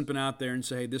we put something out there and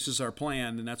say, hey, this is our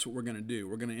plan, then that's what we're going to do.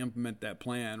 We're going to implement that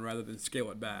plan rather than scale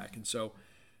it back. And so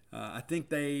I think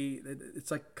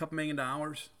it's like a couple $1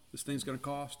 million this thing's going to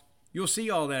cost. You'll see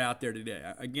all that out there today.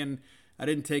 Again, I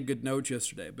didn't take good notes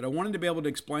yesterday, but I wanted to be able to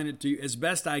explain it to you as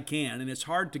best I can. And it's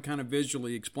hard to kind of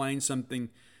visually explain something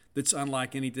that's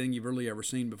unlike anything you've really ever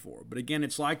seen before. But again,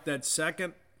 it's like that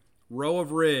second row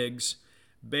of rigs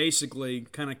basically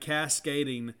kind of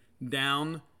cascading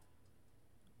down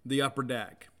the upper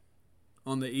deck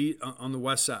on the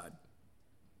west side,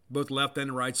 both left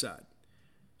and right side.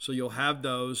 So you'll have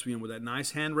those, with that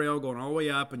nice handrail going all the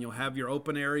way up, and you'll have your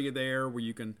open area there where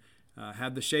you can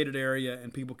have the shaded area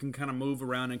and people can kind of move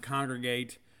around and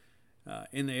congregate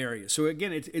in the area. So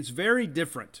again, it's very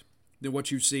different than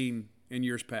what you've seen in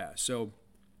years past. So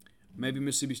maybe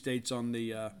Mississippi State's on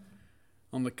the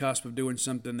cusp of doing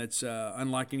something that's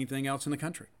unlike anything else in the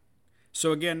country.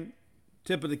 So again,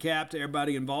 tip of the cap to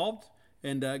everybody involved,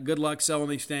 and good luck selling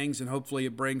these things, and hopefully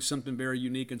it brings something very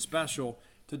unique and special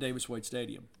to Davis Wade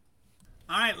Stadium.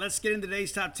 All right, let's get into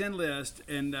today's top 10 list,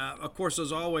 and of course,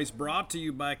 as always, brought to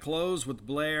you by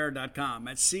closewithblair.com.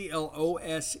 That's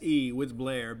CLOSE with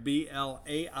Blair,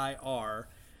 BLAIR.com.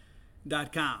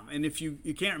 And if you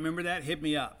can't remember that, hit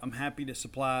me up. I'm happy to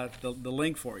supply the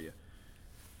link for you.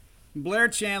 Blair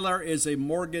Chandler is a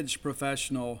mortgage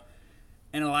professional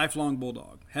and a lifelong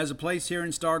Bulldog. Has a place here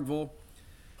in Starkville,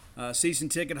 season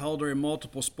ticket holder in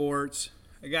multiple sports,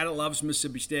 a guy that loves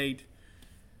Mississippi State,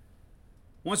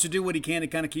 wants to do what he can to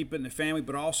kind of keep it in the family,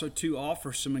 but also to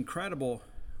offer some incredible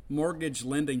mortgage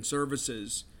lending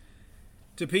services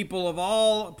to people of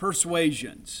all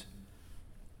persuasions.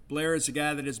 Blair is a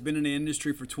guy that has been in the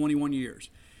industry for 21 years.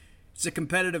 It's a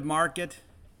competitive market.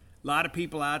 A lot of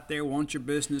people out there want your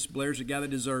business. Blair's a guy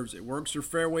that deserves it. Works for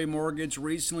Fairway Mortgage,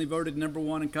 recently voted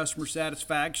 #1 in customer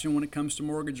satisfaction when it comes to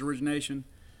mortgage origination.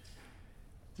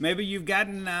 Maybe you've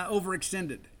gotten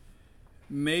overextended.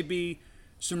 Maybe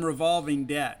some revolving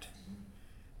debt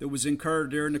that was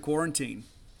incurred during the quarantine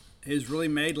has really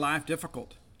made life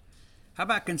difficult. How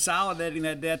about consolidating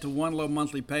that debt to one low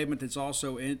monthly payment that's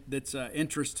also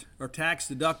interest or tax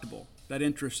deductible? That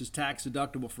interest is tax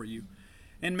deductible for you.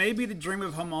 And maybe the dream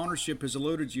of home ownership has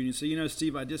eluded you. And you say,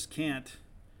 Steve, I just can't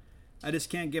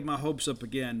get my hopes up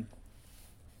again.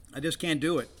 I just can't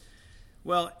do it.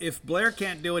 Well, if Blair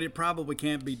can't do it, it probably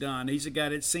can't be done. He's a guy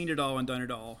that's seen it all and done it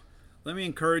all. Let me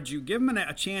encourage you, give him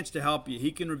a chance to help you.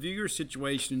 He can review your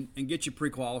situation and get you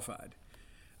pre-qualified.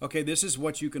 Okay, this is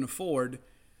what you can afford.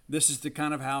 This is the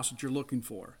kind of house that you're looking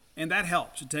for. And that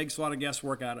helps. It takes a lot of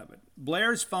guesswork out of it.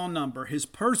 Blair's phone number, his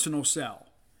personal cell,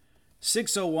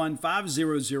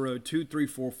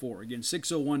 601-500-2344. Again,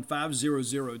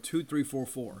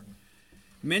 601-500-2344.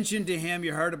 Mention to him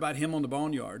you heard about him on the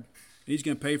Boneyard. He's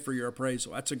going to pay for your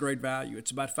appraisal. That's a great value.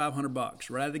 It's about $500.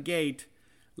 Right out of the gate,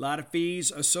 a lot of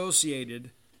fees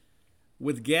associated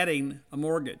with getting a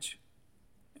mortgage.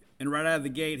 And right out of the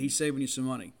gate, he's saving you some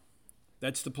money.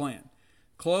 That's the plan.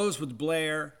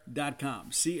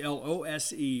 Closewithblair.com.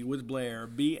 C-L-O-S-E with Blair,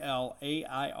 B-L-A-I-R.com.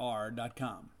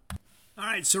 All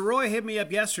right, so Roy hit me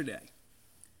up yesterday.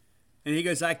 And he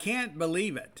goes, I can't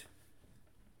believe it,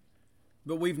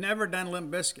 but we've never done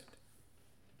Limp Bizkit.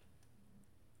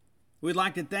 We'd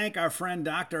like to thank our friend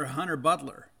Dr. Hunter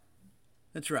Butler.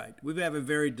 That's right. We have a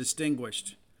very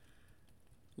distinguished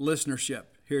listenership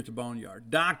here at the Boneyard.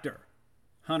 Dr.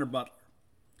 Hunter Butler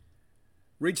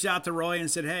reached out to Roy and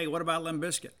said, hey, what about Limp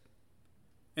Bizkit?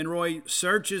 And Roy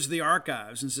searches the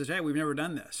archives and says, hey, we've never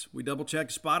done this. We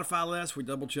double-checked the Spotify list. We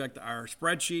double-checked our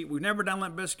spreadsheet. We've never done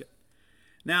Limp Bizkit.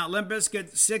 Now, Limp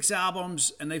Bizkit, 6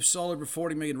 albums, and they've sold over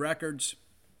 40 million records.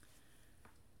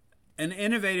 An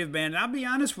innovative band. And I'll be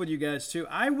honest with you guys, too.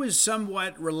 I was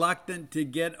somewhat reluctant to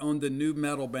get on the new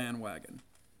metal bandwagon.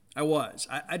 I was.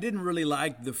 I didn't really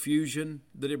like the fusion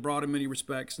that it brought in many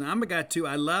respects. Now, I'm a guy, too.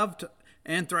 I loved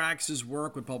Anthrax's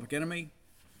work with Public Enemy,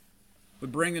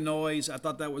 with Bring the Noise. I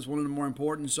thought that was one of the more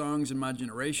important songs in my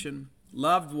generation.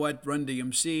 Loved what Run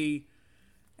DMC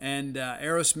and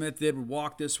Aerosmith did with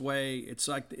Walk This Way. It's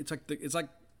like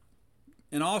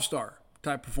an all-star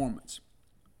type performance.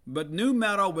 But new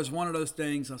metal was one of those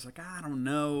things. I was like, I don't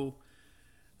know,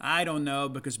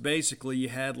 because basically you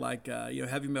had like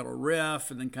heavy metal riff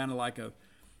and then kind of like a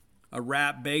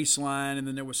rap bass line, and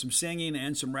then there was some singing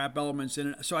and some rap elements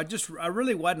in it. So I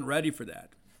really wasn't ready for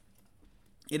that.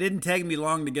 It didn't take me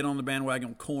long to get on the bandwagon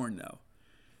on Korn, though.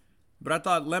 But I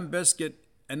thought Limp Bizkit,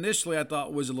 initially I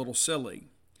thought was a little silly.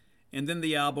 And then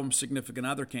the album Significant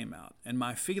Other came out, and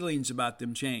my feelings about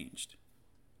them changed.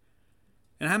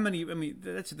 And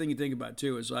that's the thing you think about,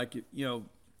 too, is like,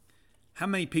 how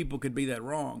many people could be that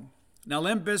wrong? Now,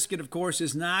 Limp Bizkit, of course,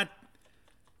 is not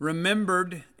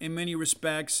remembered in many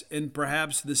respects in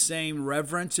perhaps the same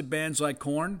reverence that bands like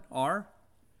Korn are.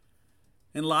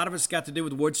 And a lot of it's got to do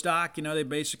with Woodstock. They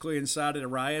basically incited a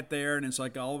riot there, and it's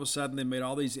like all of a sudden they made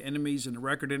all these enemies in the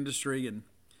record industry, and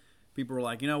people were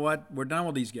like, you know what, we're done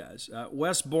with these guys.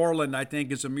 Wes Borland, I think,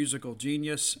 is a musical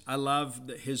genius. I love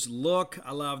his look.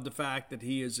 I love the fact that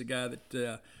he is a guy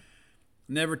that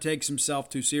never takes himself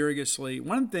too seriously.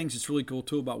 One of the things that's really cool,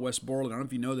 too, about Wes Borland, I don't know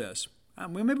if you know this,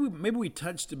 maybe we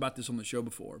touched about this on the show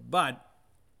before, but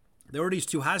there were these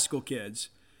 2 high school kids.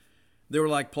 They were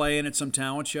like playing at some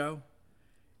talent show,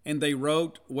 and they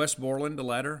wrote Wes Borland a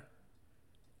letter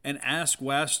and asked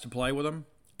Wes to play with them,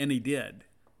 and he did.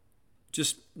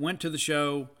 Just went to the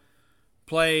show,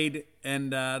 played,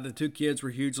 and the 2 kids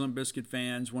were huge Limp Bizkit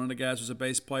fans. One of the guys was a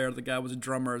bass player, the other guy was a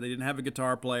drummer. They didn't have a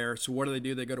guitar player, so what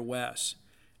do? They go to Wes.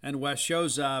 And Wes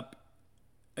shows up,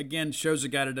 again, shows a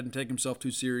guy that doesn't take himself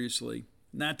too seriously,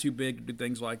 not too big to do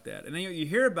things like that. And you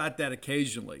hear about that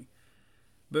occasionally.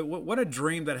 But what a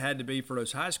dream that had to be for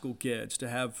those high school kids to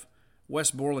have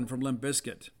Wes Borland from Limp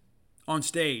Bizkit on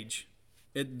stage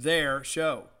at their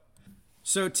show.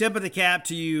 So tip of the cap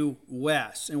to you,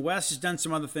 Wes. And Wes has done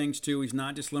some other things too. He's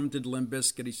not just limited to Limp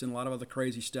Bizkit. He's done a lot of other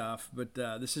crazy stuff. But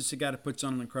this is a guy that puts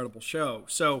on an incredible show.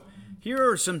 So here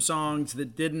are some songs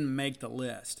that didn't make the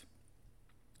list.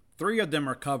 3 of them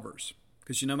are covers,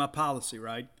 because you know my policy,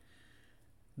 right?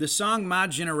 The song My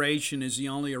Generation is the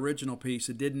only original piece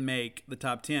that didn't make the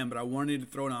top 10, but I wanted to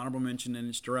throw an honorable mention in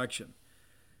its direction.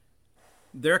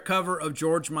 Their cover of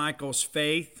George Michael's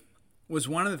Faith was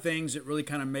one of the things that really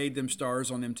kind of made them stars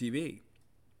on MTV.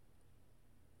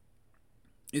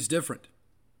 It's different.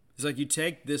 It's like you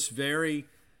take this very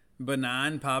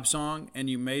benign pop song and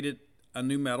you made it a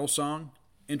new metal song.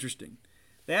 Interesting.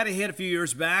 They had a hit a few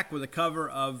years back with a cover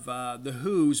of The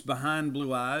Who's Behind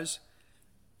Blue Eyes.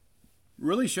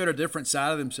 Really showed a different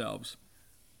side of themselves.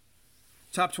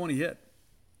 Top 20 hit.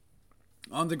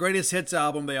 On the Greatest Hits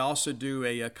album, they also do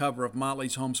a cover of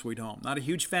Motley's Home Sweet Home. Not a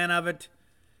huge fan of it,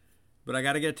 but I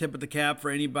got to get a tip of the cap for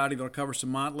anybody that'll cover some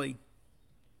Motley.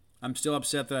 I'm still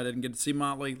upset that I didn't get to see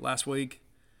Motley last week.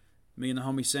 Me and the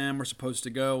homie Sam were supposed to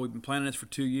go. We've been planning this for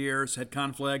 2 years, had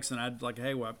conflicts, and I'd like,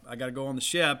 hey, well, I got to go on the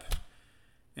ship.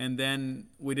 And then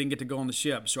we didn't get to go on the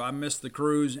ship. So I missed the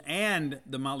cruise and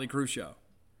the Motley Crue show.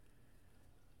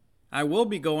 I will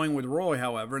be going with Roy,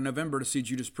 however, in November to see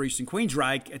Judas Priest and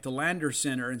Queensryche at the Lander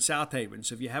Center in South Haven.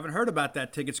 So if you haven't heard about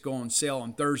that, tickets go on sale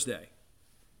on Thursday.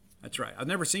 That's right. I've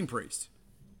never seen Priest.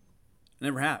 I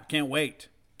never have. Can't wait.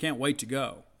 Can't wait to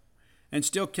go. And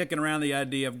still kicking around the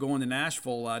idea of going to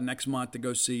Nashville next month to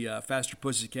go see Faster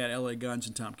Pussycat, LA Guns,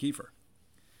 and Tom Kiefer.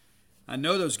 I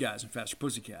know those guys in Faster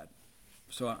Pussycat,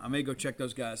 so I may go check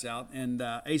those guys out. And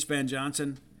Ace Van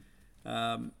Johnson,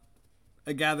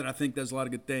 a guy that I think does a lot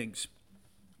of good things.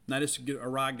 Not just a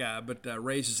rock guy, but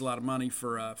raises a lot of money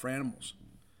for animals.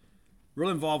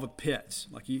 Really involved with pits.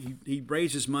 Like he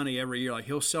raises money every year. Like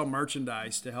he'll sell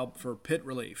merchandise to help for pit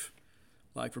relief,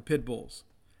 like for pit bulls.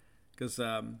 Because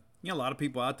a lot of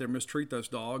people out there mistreat those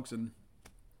dogs, and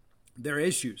there are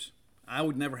issues. I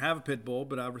would never have a pit bull,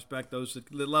 but I respect those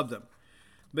that love them.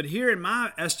 But here, in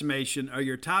my estimation, are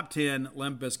your top 10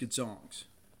 Limp Bizkit songs.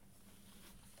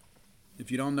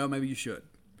 If you don't know, maybe you should.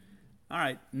 All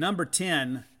right, number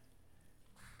 10,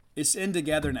 it's In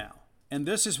Together Now. And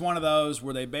this is one of those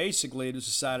where they basically just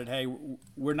decided, hey,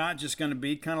 we're not just going to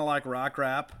be kind of like rock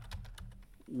rap.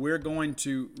 We're going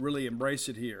to really embrace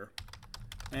it here.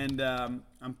 And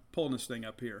I'm pulling this thing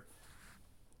up here.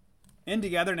 In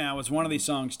Together Now is one of these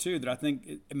songs, too, that I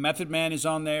think Method Man is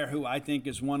on there, who I think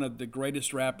is one of the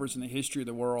greatest rappers in the history of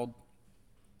the world.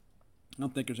 I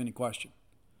don't think there's any question.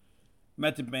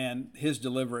 Method Man, his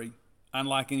delivery,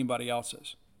 unlike anybody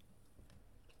else's.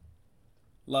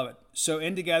 Love it. So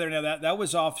In Together Now, that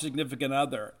was off Significant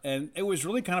Other, and it was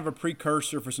really kind of a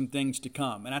precursor for some things to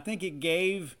come. And I think it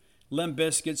gave Limp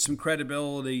Bizkit some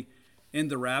credibility in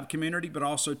the rap community, but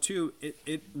also, too,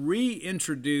 it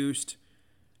reintroduced,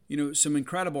 some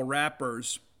incredible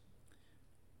rappers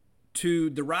to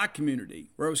the rock community,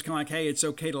 where it was kind of like, hey, it's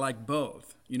okay to like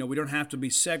both. We don't have to be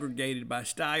segregated by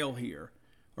style here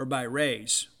or by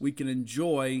race. We can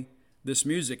enjoy this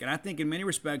music. And I think in many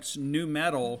respects, nu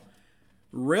metal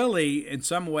really, in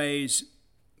some ways,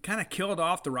 kind of killed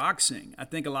off the rock scene. I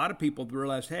think a lot of people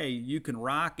realized, hey, you can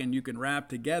rock and you can rap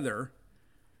together,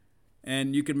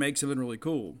 and you can make something really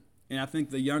cool. And I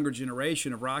think the younger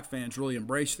generation of rock fans really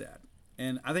embraced that.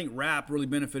 And I think rap really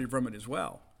benefited from it as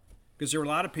well, because there were a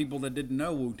lot of people that didn't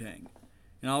know Wu-Tang.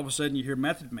 And all of a sudden you hear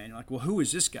Method Man, you're like, well, who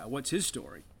is this guy? What's his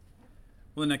story?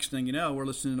 Well, the next thing you know, we're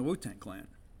listening to Wu-Tang Clan.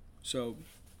 So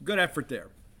good effort there.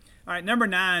 All right, number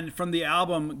 9 from the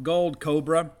album Gold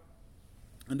Cobra,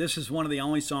 and this is one of the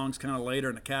only songs kind of later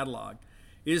in the catalog,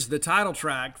 is the title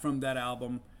track from that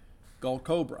album, Gold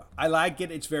Cobra. I like it.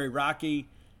 It's very rocky.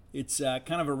 It's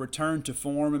kind of a return to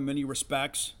form in many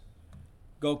respects.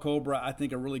 Gold Cobra, I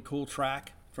think, a really cool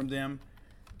track from them.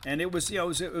 And it was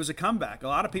a comeback. A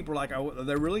lot of people are like, oh,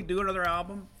 they really do another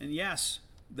album? And yes,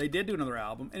 they did do another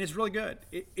album, and it's really good.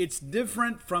 It's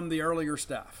different from the earlier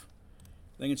stuff.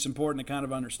 I think it's important to kind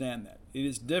of understand that. It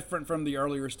is different from the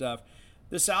earlier stuff.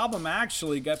 This album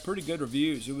actually got pretty good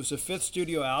reviews. It was the 5th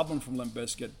studio album from Limp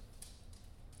Bizkit,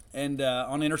 and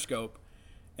on Interscope,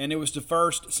 and it was the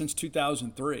first since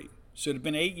 2003. So it had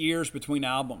been 8 years between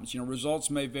albums.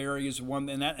 Results May Vary is one,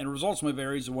 and Results May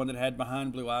Vary is the one that had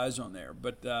Behind Blue Eyes on there,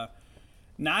 but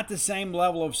not the same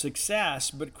level of success,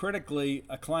 but critically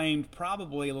acclaimed,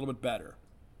 probably a little bit better.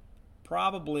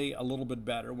 Probably a little bit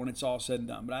better when it's all said and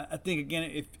done. But I think,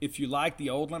 again, if you like the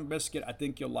old Limp Bizkit, I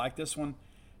think you'll like this one.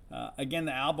 Again,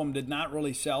 the album did not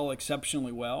really sell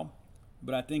exceptionally well,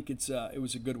 but I think it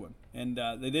was a good one. And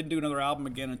they didn't do another album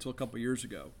again until a couple years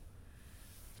ago.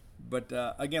 But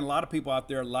again, a lot of people out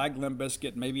there like Limp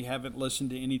Bizkit, maybe haven't listened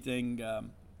to anything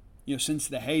since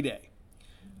the heyday.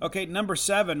 Okay, number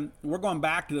 7, we're going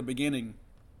back to the beginning.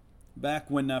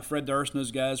 Back when Fred Durst and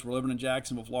those guys were living in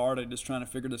Jacksonville, Florida, just trying to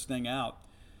figure this thing out.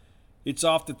 It's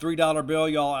off the $3 Bill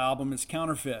Y'all album. It's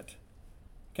Counterfeit.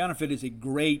 Counterfeit is a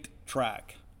great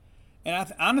track.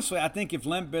 And honestly, I think if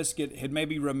Limp Bizkit had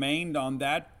maybe remained on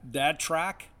that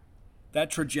track, that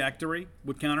trajectory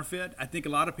with Counterfeit, I think a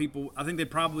lot of people, I think they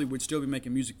probably would still be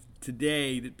making music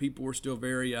today that people were still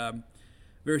very,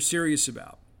 very serious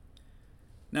about.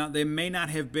 Now, they may not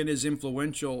have been as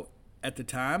influential at the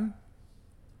time,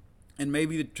 and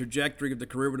maybe the trajectory of the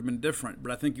career would have been different,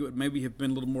 but I think it would maybe have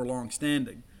been a little more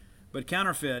long-standing. But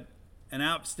Counterfeit, an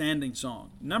outstanding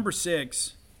song. Number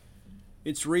 6,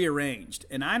 it's Rearranged.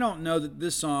 And I don't know that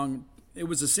this song it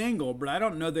was a single, but I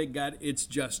don't know they got its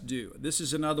just due. This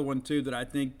is another one, too, that I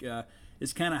think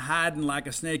is kind of hiding like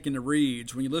a snake in the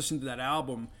reeds. When you listen to that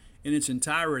album in its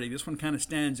entirety, this one kind of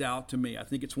stands out to me. I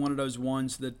think it's one of those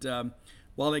ones that,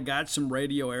 while they got some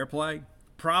radio airplay,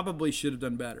 probably should have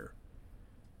done better.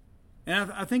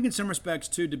 And I think in some respects,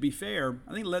 too, to be fair,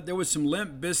 I think there was some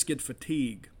Limp Bizkit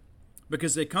fatigue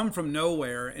because they come from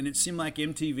nowhere, and it seemed like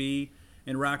MTV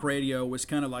and rock radio was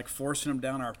kind of like forcing them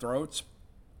down our throats.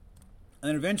 And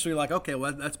then eventually, like, okay,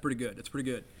 well, that's pretty good. That's pretty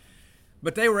good.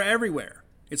 But they were everywhere.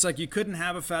 It's like you couldn't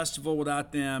have a festival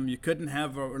without them. You couldn't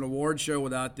have an award show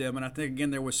without them. And I think,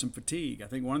 again, there was some fatigue. I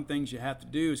think one of the things you have to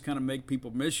do is kind of make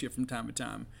people miss you from time to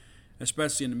time,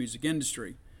 especially in the music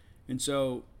industry. And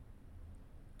so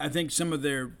I think some of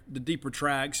the deeper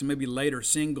tracks and maybe later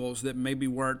singles that maybe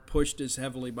weren't pushed as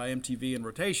heavily by MTV in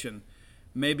rotation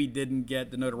maybe didn't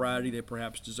get the notoriety they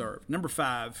perhaps deserved. Number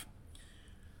 5.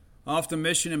 Off the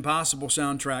Mission Impossible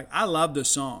soundtrack. I love this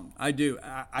song. I do.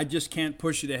 I just can't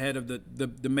push it ahead of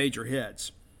the major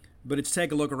hits. But it's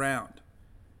Take a Look Around.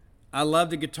 I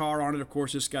love the guitar on it. Of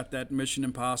course, it's got that Mission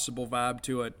Impossible vibe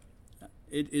to it.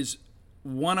 It is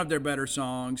one of their better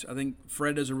songs. I think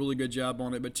Fred does a really good job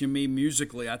on it. But to me,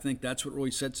 musically, I think that's what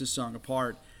really sets this song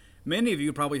apart. Many of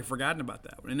you probably have forgotten about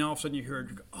that one. And all of a sudden you hear it,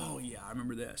 you go, oh, yeah, I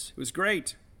remember this. It was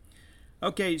great.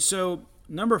 Okay, so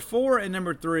number 4 and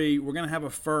number 3, we're going to have a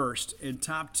first in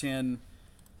top 10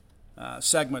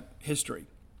 segment history.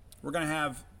 We're going to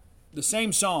have the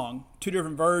same song, 2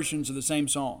 different versions of the same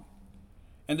song.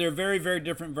 And they're very, very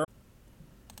different versions.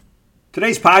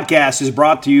 Today's podcast is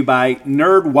brought to you by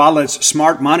NerdWallet's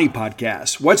Smart Money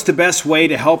Podcast. What's the best way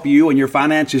to help you and your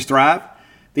finances thrive?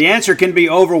 The answer can be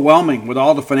overwhelming with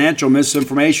all the financial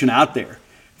misinformation out there.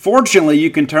 Fortunately,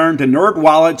 you can turn to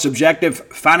NerdWallet's objective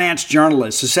finance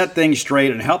journalists to set things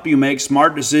straight and help you make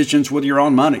smart decisions with your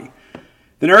own money.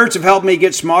 The nerds have helped me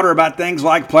get smarter about things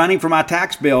like planning for my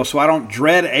tax bill so I don't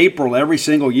dread April every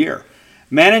single year,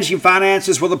 managing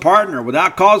finances with a partner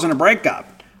without causing a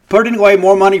breakup, putting away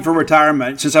more money for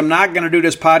retirement since I'm not going to do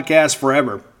this podcast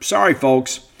forever. Sorry,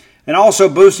 folks. And also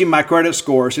boosting my credit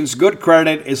score since good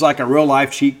credit is like a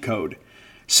real-life cheat code.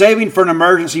 Saving for an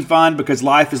emergency fund because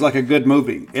life is like a good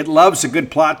movie. It loves a good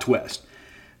plot twist.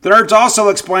 The nerds also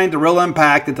explain the real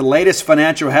impact that the latest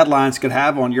financial headlines could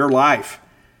have on your life.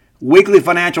 Weekly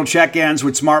financial check-ins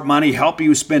with Smart Money help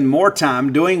you spend more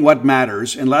time doing what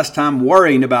matters and less time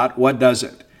worrying about what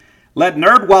doesn't. Let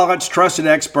NerdWallet's trusted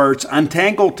experts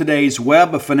untangle today's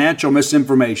web of financial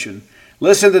misinformation.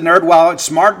 Listen to NerdWallet's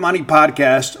Smart Money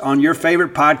Podcast on your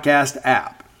favorite podcast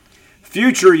app.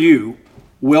 Future you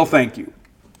will thank you.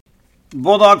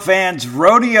 Bulldog fans,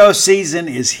 rodeo season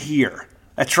is here.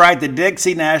 That's right, the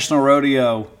Dixie National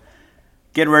Rodeo.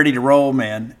 Get ready to roll,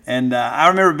 man. And I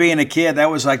remember being a kid,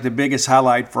 that was like the biggest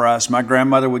highlight for us. My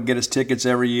grandmother would get us tickets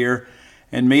every year,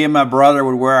 and me and my brother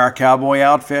would wear our cowboy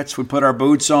outfits. We'd put our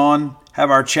boots on,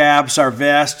 have our chaps, our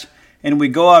vest, and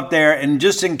we'd go up there, and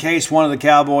just in case one of the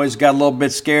cowboys got a little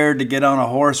bit scared to get on a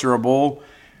horse or a bull,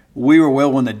 we were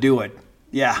willing to do it.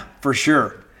 Yeah, for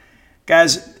sure.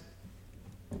 Guys,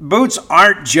 boots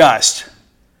aren't just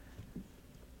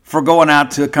for going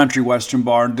out to a country western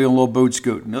bar and doing a little boot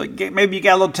scooting. Maybe you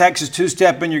got a little Texas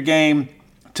two-step in your game.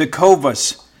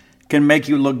 Tecovas can make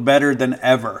you look better than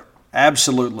ever.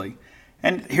 Absolutely.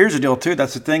 And here's the deal, too.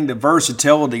 That's the thing, the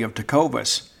versatility of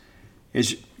Tecovas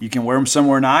is you can wear them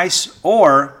somewhere nice,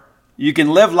 or you can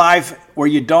live life where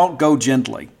you don't go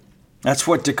gently. That's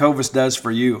what Tecovas does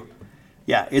for you.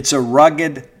 Yeah, it's a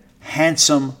rugged,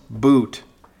 handsome boot.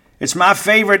 It's my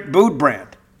favorite boot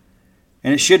brand,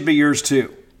 and it should be yours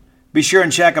too. Be sure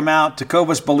and check them out.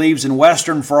 Tecovas believes in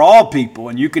Western for all people,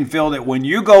 and you can feel that when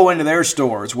you go into their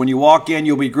stores. When you walk in,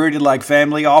 you'll be greeted like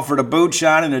family, offered a boot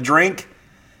shine and a drink,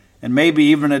 and maybe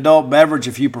even an adult beverage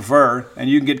if you prefer, and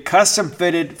you can get custom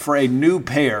fitted for a new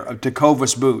pair of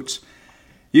Tecovas boots.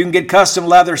 You can get custom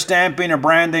leather stamping or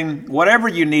branding, whatever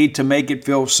you need to make it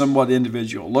feel somewhat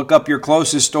individual. Look up your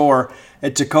closest store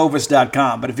at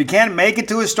tecovas.com. But if you can't make it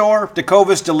to a store,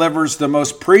 Tecovas delivers the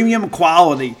most premium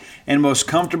quality and most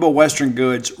comfortable Western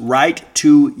goods right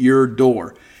to your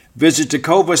door. Visit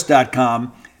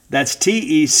tecovas.com. That's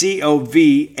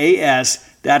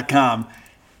TECOVAS.com.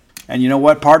 And you know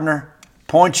what, partner?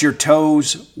 Point your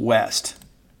toes west.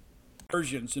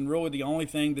 Versions, and really the only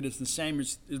thing that is the same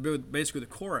is basically the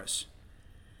chorus.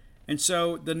 And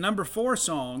so the number 4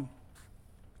 song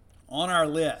on our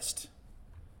list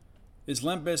is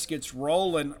Limp Bizkit's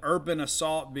Rollin' Urban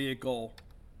Assault Vehicle.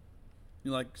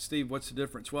 You're like, Steve, what's the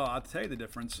difference? Well, I'll tell you the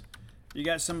difference. You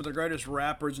got some of the greatest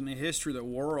rappers in the history of the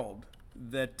world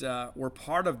that were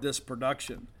part of this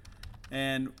production.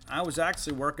 And I was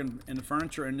actually working in the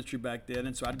furniture industry back then,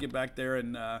 and so I'd get back there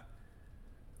and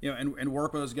and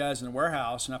work with those guys in the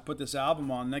warehouse. And I put this album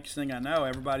on. Next thing I know,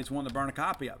 everybody's wanting to burn a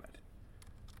copy of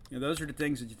it. Those are the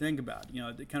things that you think about.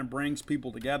 It kind of brings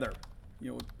people together.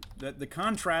 The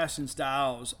contrast in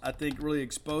styles, I think, really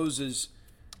exposes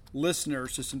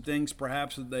listeners to some things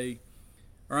perhaps that they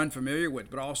are unfamiliar with.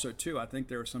 But also, too, I think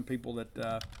there are some people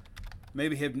that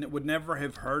maybe would never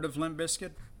have heard of Limp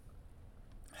Bizkit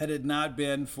had it not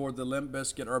been for the Limp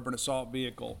Bizkit Urban Assault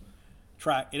Vehicle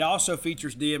track. It also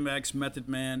features DMX, Method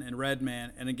Man, and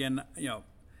Redman. And again,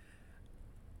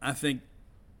 I think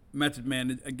Method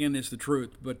Man, again, is the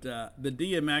truth. But the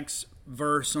DMX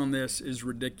verse on this is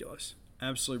ridiculous.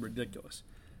 Absolutely ridiculous.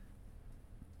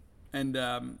 And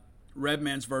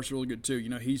Redman's verse is really good, too.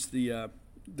 He's the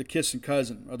kissing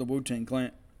cousin of the Wu-Tang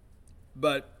Clan.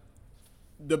 But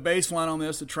the bass line on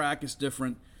this, the track is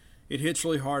different. It hits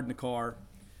really hard in the car.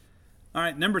 All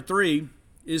right, number 3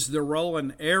 is the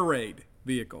Roland Air Raid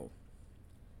vehicle.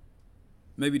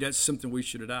 Maybe that's something we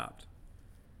should adopt,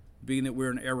 being that we're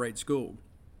an air raid school.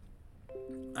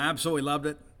 I absolutely loved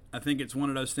it. I think it's one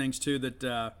of those things, too,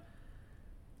 that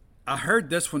I heard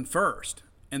this one first.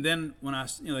 And then when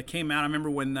they came out, I remember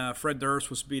when Fred Durst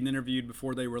was being interviewed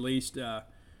before they released the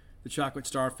Chocolate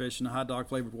Starfish and the Hot Dog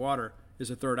Flavored Water as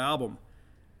a third album.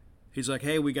 He's like,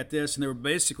 hey, we got this. And they were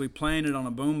basically playing it on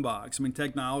a boombox. I mean,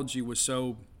 technology was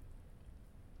so,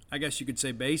 I guess you could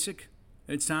say, basic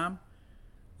at its time.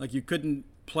 Like, you couldn't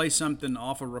play something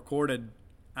off a recorded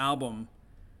album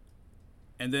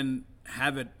and then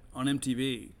have it on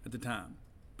MTV at the time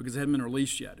because it hadn't been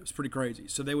released yet. It was pretty crazy.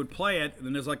 So they would play it, and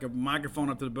then there's like a microphone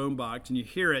up to the boombox, and you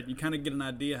hear it. You kind of get an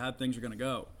idea how things are going to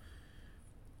go.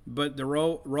 But the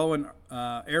Roland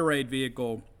Air Raid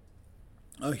vehicle,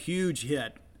 a huge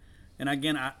hit. And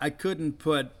again, I couldn't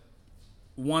put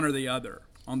one or the other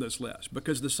on this list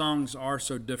because the songs are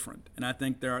so different, and I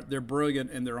think they're brilliant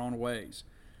in their own ways.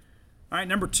 All right,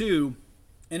 number 2,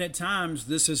 and at times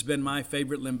this has been my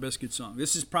favorite Limp Bizkit song.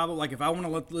 This is probably, like, if I want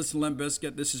to listen to Limp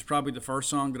Bizkit, this is probably the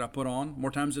first song that I put on more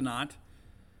times than not.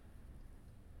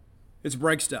 It's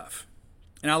Break Stuff.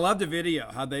 And I love the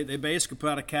video, how they basically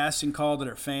put out a casting call to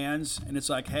their fans. And it's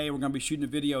like, hey, we're going to be shooting a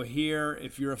video here.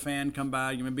 If you're a fan, come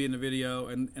by. You're going to be in the video.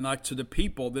 And like, to the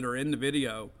people that are in the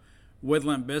video with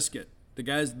Limp Bizkit, the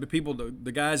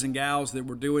guys and gals that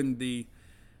were doing the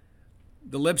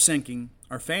lip syncing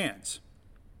are fans.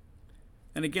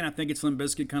 And again, I think it's Limp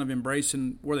Bizkit kind of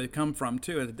embracing where they come from,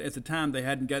 too. At the time, they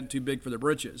hadn't gotten too big for their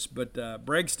britches. But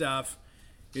Break Stuff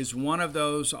is one of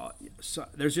those.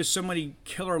 There's just so many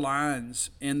killer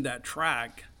lines in that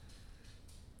track.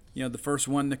 The first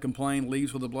one, the complaint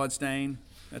leaves with a blood stain.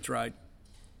 That's right.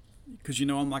 Because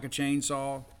I'm like a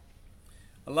chainsaw.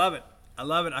 I love it.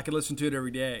 I could listen to it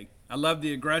every day. I love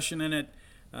the aggression in it.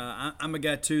 I'm a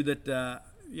guy, too, that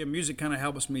music kind of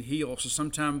helps me heal. So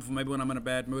sometimes maybe when I'm in a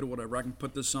bad mood or whatever, I can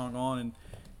put this song on and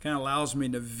kind of allows me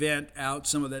to vent out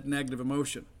some of that negative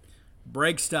emotion.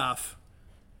 Break Stuff,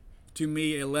 to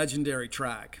me, a legendary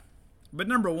track. But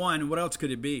number 1, what else could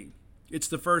it be? It's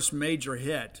the first major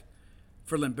hit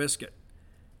for Limp Bizkit.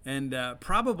 And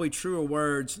probably truer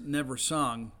words never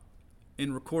sung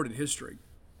in recorded history.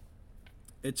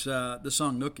 It's the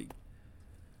song Nookie.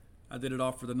 I did it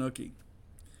all for the Nookie.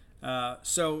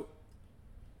 So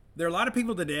there are a lot of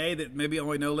people today that maybe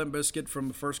only know Limp Bizkit from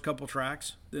the first couple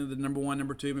tracks, the number 1,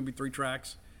 number 2, maybe 3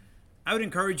 tracks. I would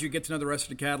encourage you to get to know the rest of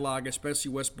the catalog,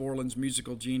 especially Wes Borland's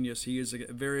musical genius. He is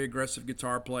a very aggressive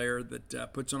guitar player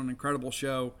that puts on an incredible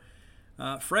show.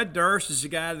 Fred Durst is a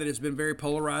guy that has been very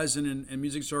polarizing in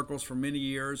music circles for many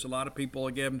years. A lot of people,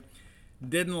 again,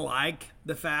 didn't like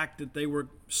the fact that they were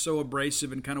so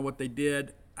abrasive in kind of what they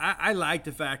did. I like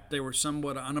the fact they were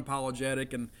somewhat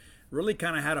unapologetic and really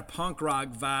kind of had a punk rock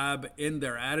vibe in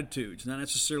their attitudes, not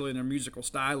necessarily in their musical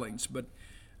stylings, but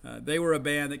they were a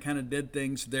band that kind of did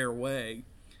things their way.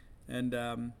 And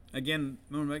again,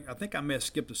 I think I may have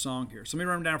skipped a song here. So let me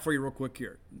run them down for you real quick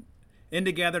here. In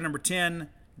Together, number 10.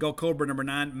 Go Cobra, number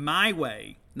 9. My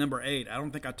Way, number 8. I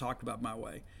don't think I talked about My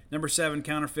Way. Number 7,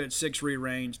 Counterfeit. 6,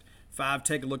 Rearranged. 5,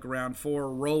 Take a Look Around.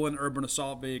 4, Roland Urban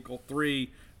Assault Vehicle.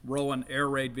 3, Roland Air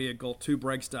Raid Vehicle. 2,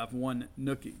 Break Stuff. 1,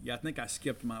 Nookie. Yeah, I think I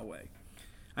skipped My Way.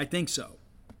 I think so.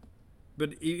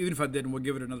 But even if I didn't, we'll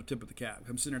give it another tip of the cap.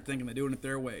 I'm sitting there thinking they're doing it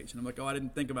their ways. And I'm like, I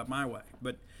didn't think about My Way.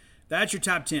 But that's your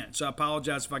top 10. So I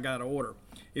apologize if I got out of order.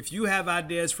 If you have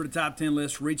ideas for the top 10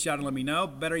 list, reach out and let me know.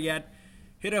 Better yet,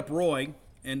 hit up Roy.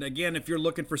 And again, if you're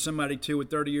looking for somebody, too,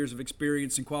 with 30 years of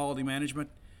experience in quality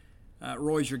management,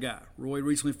 Roy's your guy. Roy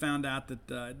recently found out that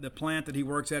the plant that he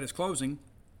works at is closing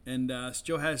and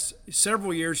still has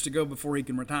several years to go before he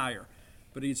can retire.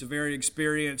 but he's a very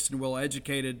experienced and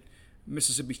well-educated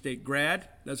Mississippi State grad.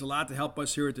 Does a lot to help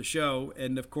us here at the show,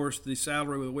 and of course the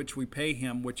salary with which we pay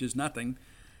him, which is nothing,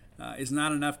 is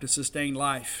not enough to sustain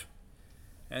life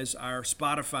as our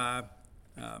Spotify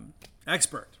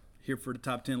expert here for the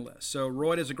top 10 list. So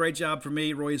Roy does a great job for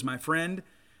me. Roy is my friend,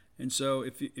 and so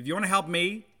if you want to help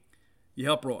me, you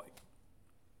help Roy.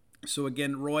 So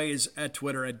again, Roy is at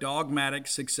Twitter at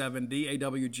Dogmatic67,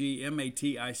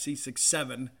 DAWGMATIC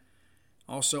 67,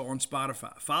 also on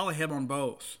Spotify. Follow him on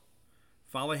both.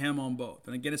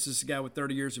 And again, this is a guy with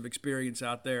 30 years of experience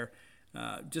out there,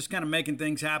 just kind of making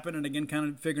things happen, and again,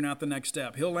 kind of figuring out the next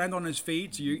step. He'll land on his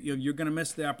feet, so you're going to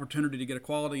miss the opportunity to get a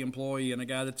quality employee and a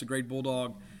guy that's a great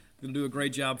bulldog. He'll do a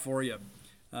great job for you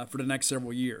for the next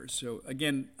several years. So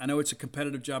again, I know it's a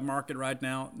competitive job market right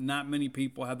now. Not many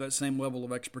people have that same level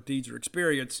of expertise or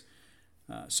experience.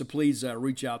 So please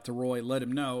reach out to Roy. Let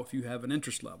him know if you have an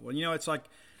interest level. And it's like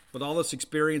with all this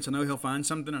experience, I know he'll find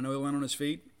something. I know he'll land on his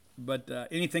feet. But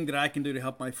anything that I can do to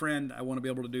help my friend, I want to be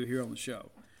able to do here on the show.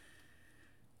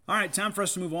 All right, time for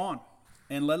us to move on.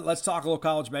 And let's talk a little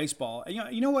college baseball.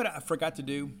 You know what I forgot to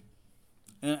do?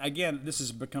 And again, this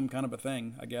has become kind of a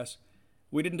thing, I guess.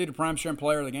 We didn't do the prime strength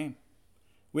player of the game.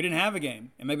 We didn't have a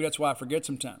game, and maybe that's why I forget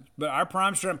sometimes. But our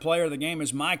prime strength player of the game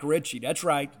is Mike Ritchie. That's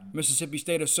right, Mississippi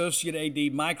State Associate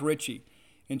AD Mike Ritchie,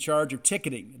 in charge of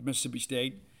ticketing at Mississippi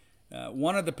State.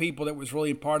 One of the people that was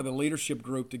really part of the leadership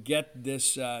group to get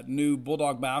this new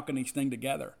Bulldog Balconies thing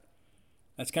together.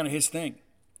 That's kind of his thing.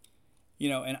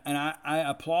 And I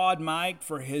applaud Mike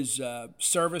for his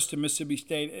service to Mississippi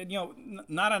State. And,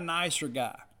 not a nicer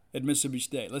guy at Mississippi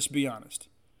State, let's be honest.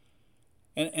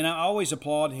 And I always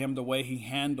applaud him the way he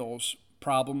handles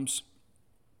problems.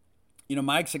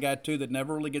 Mike's a guy, too, that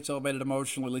never really gets elevated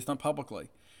emotionally, at least not publicly.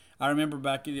 I remember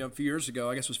back a few years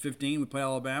ago, I guess it was 15, we played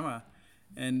Alabama,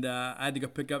 and I had to go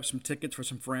pick up some tickets for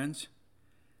some friends.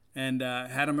 And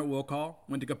had them at will call,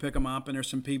 went to go pick them up, and there's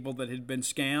some people that had been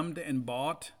scammed and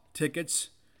bought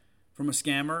tickets from a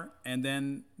scammer, and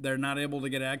then they're not able to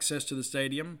get access to the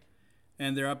stadium,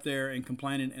 and they're up there and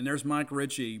complaining. And there's Mike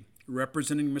Ritchie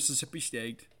representing Mississippi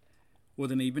State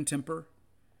with an even temper,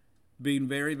 being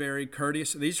very, very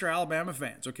courteous. These are Alabama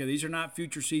fans, okay? These are not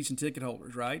future season ticket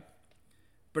holders, right?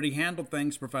 But he handled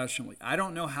things professionally. I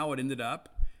don't know how it ended up,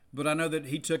 but I know that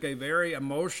he took a very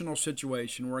emotional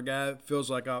situation where a guy feels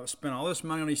like, I spent all this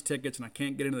money on these tickets and I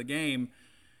can't get into the game.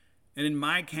 And then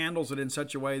Mike handles it in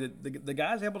such a way that the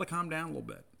guy's able to calm down a little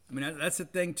bit. I mean, that's the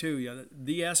thing, too.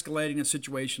 De-escalating a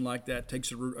situation like that takes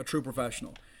a true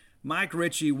professional. Mike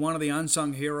Ritchie, one of the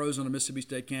unsung heroes on the Mississippi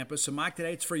State campus. So, Mike,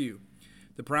 today it's for you.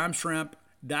 The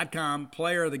PrimeShrimp.com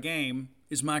player of the game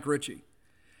is Mike Ritchie.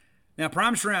 Now,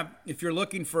 Prime Shrimp, if you're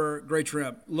looking for great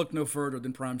shrimp, look no further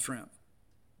than Prime Shrimp.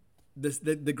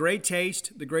 The great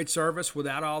taste, the great service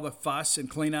without all the fuss and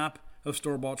cleanup of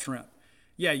store-bought shrimp.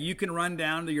 Yeah, you can run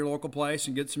down to your local place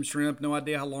and get some shrimp. No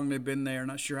idea how long they've been there.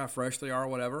 Not sure how fresh they are or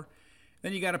whatever.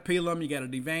 Then you got to peel them. You got to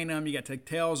devein them. You got to take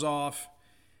tails off.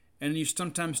 And you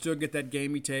sometimes still get that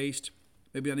gamey taste,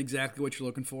 maybe not exactly what you're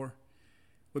looking for.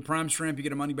 With Prime Shrimp, you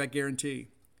get a money-back guarantee.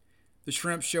 The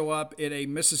shrimp show up in a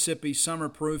Mississippi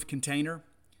summer-proof container.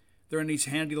 They're in these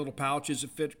handy little pouches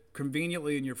that fit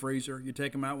conveniently in your freezer. You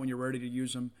take them out when you're ready to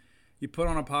use them. You put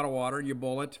on a pot of water, you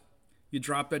boil it. You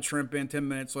drop that shrimp in, 10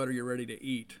 minutes later, you're ready to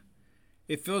eat.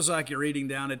 It feels like you're eating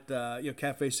down at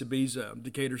Cafe Sabiza,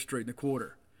 Decatur Street in the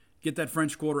Quarter. Get that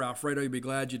French Quarter Alfredo, you'll be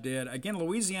glad you did. Again,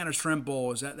 Louisiana Shrimp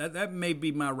Bowl, that may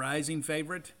be my rising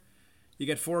favorite. You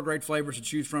got 4 great flavors to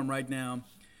choose from right now.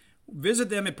 Visit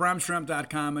them at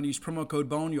primeshrimp.com and use promo code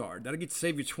Boneyard. That'll get to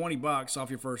save you $20 off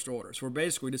your first order. So we're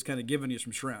basically just kind of giving you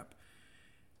some shrimp.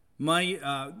 Money,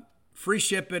 free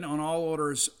shipping on all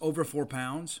orders over 4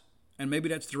 pounds. And maybe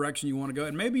that's the direction you want to go.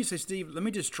 And maybe you say, Steve, let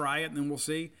me just try it and then we'll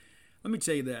see. Let me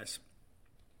tell you this.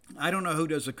 I don't know who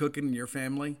does the cooking in your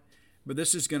family, but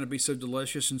this is going to be so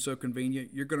delicious and so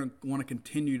convenient. You're going to want to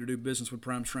continue to do business with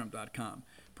primeshrimp.com.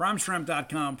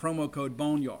 Primeshrimp.com, promo code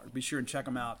Boneyard. Be sure and check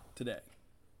them out today.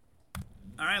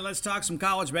 All right, let's talk some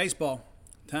college baseball.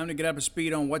 Time to get up to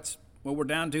speed on what we're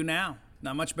down to now.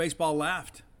 Not much baseball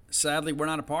left. Sadly, we're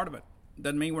not a part of it.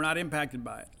 Doesn't mean we're not impacted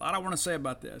by it. A lot I want to say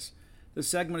about this. This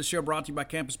segment is show brought to you by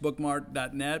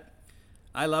campusbookmart.net.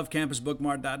 I love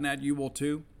campusbookmart.net. You will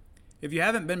too. If you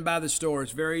haven't been by the store,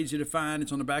 it's very easy to find.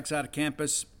 It's on the backside of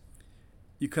campus.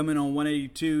 You come in on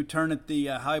 182, turn at the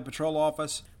Highway Patrol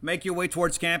office, make your way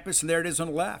towards campus, and there it is on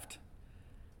the left.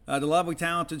 The lovely,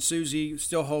 talented Susie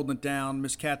still holding it down.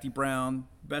 Miss Kathy Brown,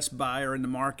 best buyer in the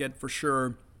market for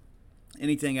sure.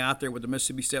 Anything out there with the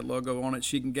Mississippi State logo on it,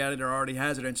 she can get it or already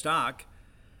has it in stock.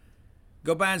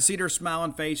 Go by and see their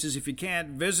smiling faces. If you can't,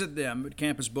 visit them at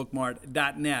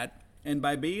campusbookmart.net. And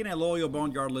by being a loyal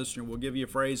Boneyard listener, we'll give you a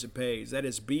phrase that pays. That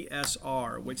is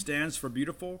BSR, which stands for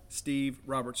Beautiful Steve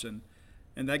Robertson.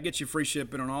 And that gets you free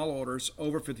shipping on all orders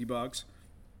over $50.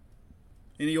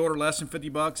 Any order less than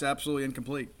 $50, absolutely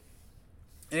incomplete.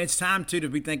 And it's time, too, to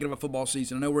be thinking about football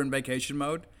season. I know we're in vacation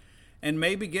mode. And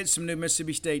maybe get some new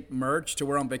Mississippi State merch to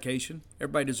wear on vacation.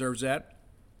 Everybody deserves that.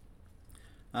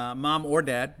 Mom or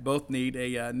dad both need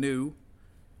a new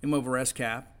M/S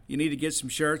cap. You need to get some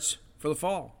shirts for the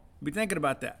fall. Be thinking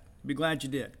about that. Be glad you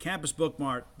did.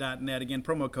 Campusbookmart.net. Again,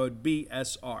 promo code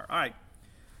BSR. All right.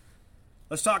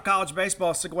 Let's talk college baseball.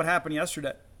 Let's look at what happened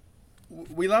yesterday.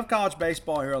 We love college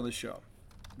baseball here on the show.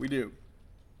 We do.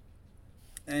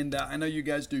 And I know you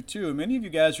guys do too. Many of you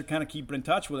guys are kind of keeping in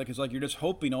touch with it because like you're just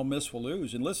hoping Ole Miss will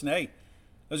lose. And listen, hey,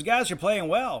 those guys are playing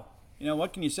well. You know,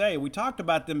 what can you say? We talked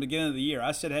about them at the beginning of the year.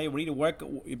 I said, hey, we need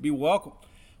to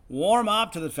warm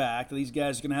up to the fact that these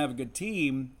guys are going to have a good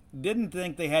team. Didn't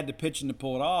think they had the pitching to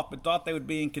pull it off, but thought they would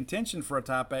be in contention for a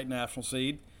top 8 national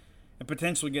seed and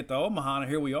potentially get to Omaha, and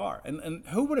here we are. And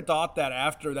who would have thought that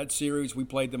after that series we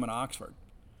played them in Oxford?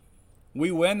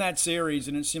 We win that series,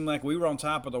 and it seemed like we were on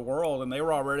top of the world, and they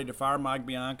were all ready to fire Mike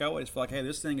Bianco. It's like, hey,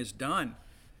 this thing is done.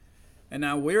 And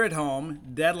now we're at home,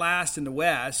 dead last in the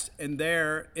West, and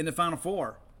they're in the Final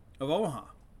Four of Omaha.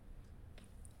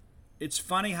 It's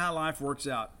funny how life works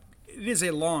out. It is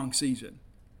a long season.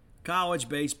 College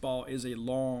baseball is a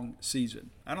long season.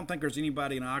 I don't think there's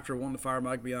anybody in Oxford wanting to fire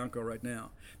Mike Bianco right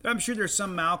now. I'm sure there's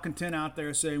some malcontent out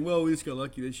there saying, well, we just got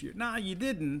lucky this year. No, you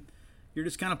didn't. You're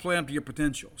just kind of playing up to your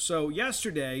potential. So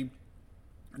yesterday,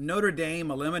 Notre Dame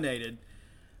eliminated.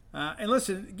 And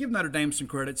listen, give Notre Dame some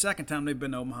credit. Second time they've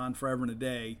been to Omaha in forever and a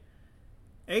day.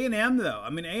 A&M, though. I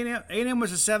mean, A&M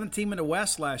was the 7th team in the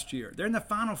West last year. They're in the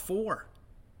Final Four.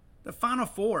 The Final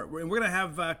Four. We're going to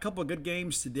have a couple of good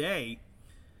games today.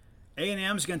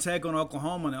 A&M's going to take on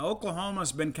Oklahoma. Now,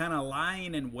 Oklahoma's been kind of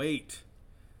lying in wait.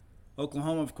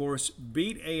 Oklahoma, of course,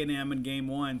 beat A&M in Game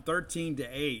 1,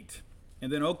 13-8.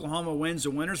 And then Oklahoma wins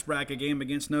the winner's bracket game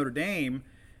against Notre Dame.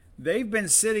 They've been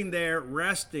sitting there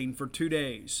resting for 2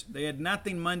 days. They had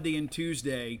nothing Monday and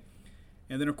Tuesday.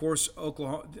 And then, of course,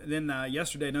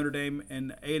 yesterday, Notre Dame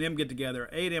and A&M get together.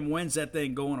 A&M wins that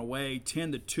thing going away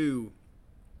 10-2.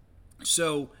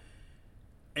 So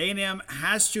A&M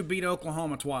has to beat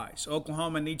Oklahoma twice.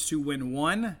 Oklahoma needs to win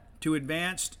one to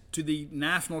advance to the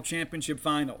national championship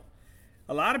final.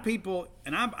 A lot of people,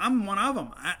 and I'm one of them,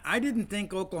 I didn't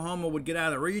think Oklahoma would get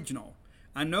out of the regional.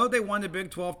 I know they won the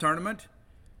Big 12 tournament.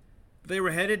 They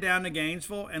were headed down to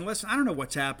Gainesville. And listen, I don't know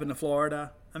what's happened to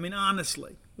Florida. I mean,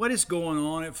 honestly, what is going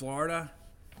on at Florida?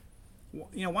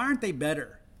 You know, why aren't they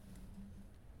better?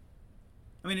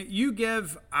 I mean, you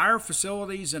give our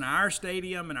facilities and our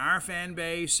stadium and our fan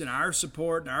base and our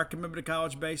support and our commitment to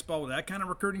college baseball with that kind of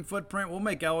recruiting footprint, we'll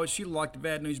make LSU look like the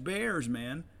Bad News Bears,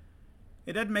 man.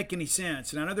 It doesn't make any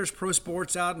sense. And I know there's pro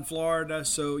sports out in Florida,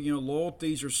 so, you know,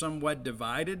 loyalties are somewhat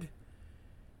divided.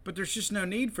 But there's just no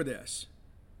need for this.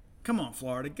 Come on,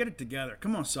 Florida, get it together.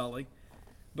 Come on, Sully.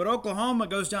 But Oklahoma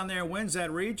goes down there and wins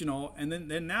that regional, and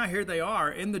then now here they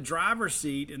are in the driver's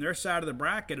seat in their side of the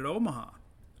bracket at Omaha.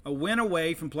 A win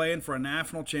away from playing for a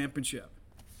national championship.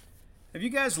 Have you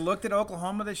guys looked at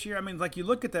Oklahoma this year? I mean, like you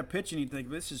look at that pitch and you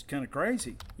think, this is kind of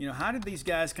crazy. You know, how did these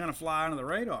guys kind of fly under the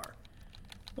radar?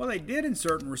 Well, they did in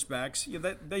certain respects. You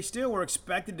know, they still were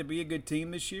expected to be a good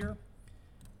team this year.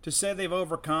 To say they've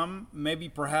overcome maybe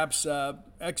perhaps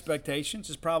expectations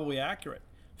is probably accurate.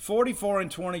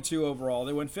 44-22 overall.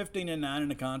 They went 15-9 in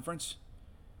the conference.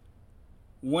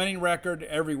 Winning record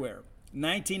everywhere.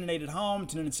 19-8 at home,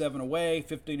 10-7 away,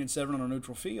 15-7 on a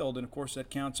neutral field, and of course that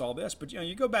counts all this. But you know,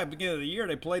 you go back to the beginning of the year,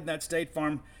 they played in that State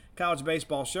Farm College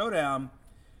Baseball Showdown.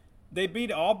 They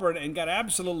beat Auburn and got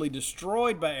absolutely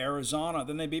destroyed by Arizona.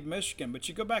 Then they beat Michigan. But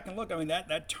you go back and look, I mean,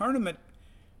 that tournament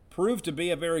proved to be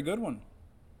a very good one.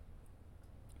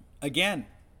 Again,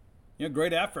 you know,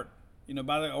 great effort, you know,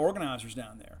 by the organizers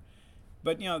down there.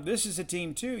 But, you know, this is a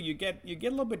team, too. You get a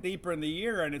little bit deeper in the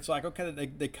year, and it's like, okay,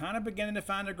 they kind of beginning to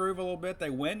find a groove a little bit. They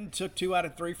went and took 2 out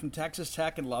of 3 from Texas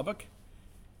Tech and Lubbock.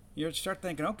 You start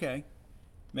thinking, okay,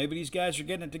 maybe these guys are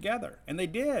getting it together. And they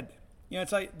did. You know,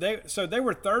 it's like they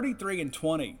were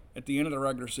 33-20 at the end of the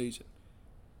regular season.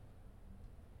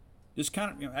 Just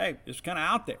kind of, you know, hey, just kind of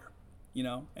out there, you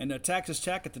know. And Texas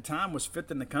Tech at the time was 5th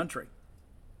in the country.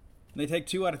 They take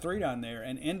 2 out of 3 down there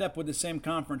and end up with the same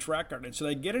conference record. And so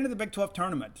they get into the Big 12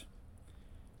 tournament,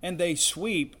 and they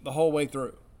sweep the whole way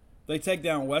through. They take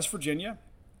down West Virginia.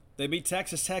 They beat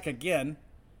Texas Tech again.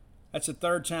 That's the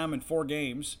 3rd time in 4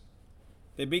 games.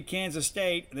 They beat Kansas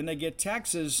State, and then they get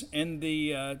Texas in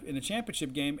the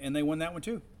championship game, and they win that one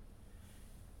too.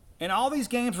 And all these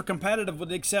games were competitive with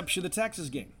the exception of the Texas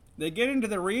game. They get into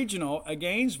the regional at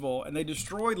Gainesville, and they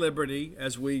destroy Liberty,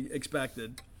 as we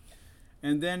expected.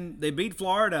 And then they beat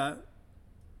Florida,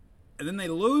 and then they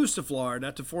lose to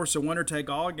Florida to force a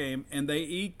winner-take-all game, and they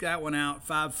eke that one out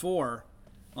 5-4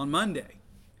 on Monday.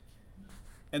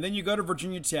 And then you go to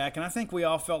Virginia Tech, and I think we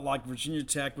all felt like Virginia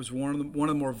Tech was one of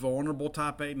the more vulnerable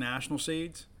top 8 national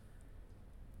seeds.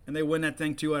 And they win that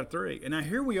thing 2 out of 3. And now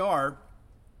here we are.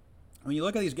 When you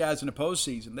look at these guys in the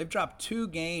postseason, they've dropped 2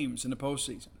 games in the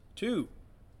postseason. 2.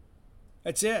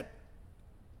 That's it.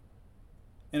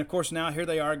 And, of course, now here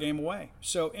they are a game away.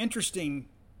 So interesting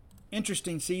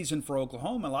season for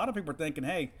Oklahoma. A lot of people are thinking,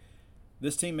 hey,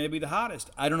 this team may be the hottest.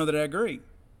 I don't know that I agree.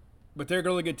 But they're a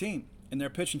really good team, and their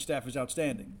pitching staff is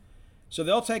outstanding. So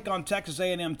they'll take on Texas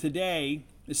A&M today,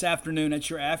 this afternoon. That's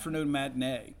your afternoon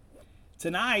matinee.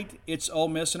 Tonight, it's Ole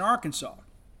Miss and Arkansas.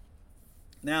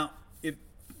 Now,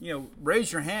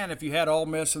 raise your hand if you had Ole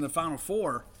Miss in the Final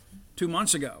Four 2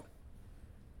 months ago.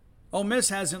 Ole Miss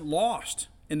hasn't lost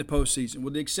in the postseason,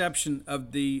 with the exception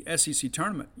of the SEC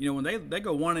tournament. When they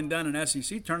go one and done in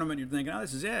SEC tournament, you're thinking, oh,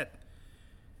 this is it.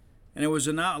 And it was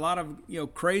a lot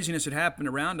of craziness that happened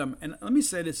around them. And let me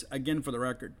say this again for the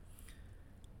record.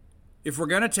 If we're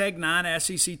going to take 9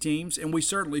 SEC teams, and we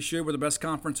certainly should, we're the best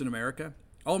conference in America,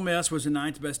 Ole Miss was the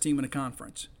 9th best team in the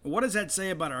conference. What does that say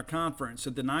about our conference,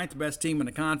 that the 9th best team in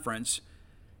the conference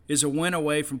is a win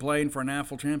away from playing for a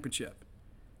national championship?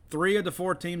 3 of the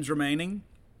 4 teams remaining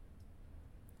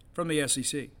from the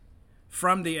SEC.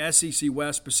 From the SEC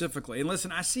West specifically. And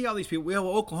listen, I see all these people,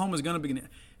 Oklahoma's going to be...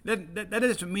 That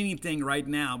doesn't mean anything right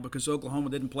now because Oklahoma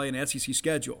didn't play an SEC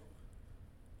schedule.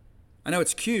 I know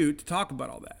it's cute to talk about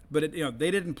all that, but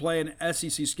they didn't play an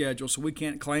SEC schedule, so we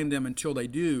can't claim them until they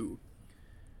do.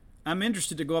 I'm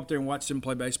interested to go up there and watch them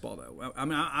play baseball, though.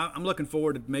 I'm looking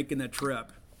forward to making that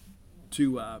trip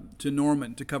to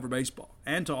Norman to cover baseball,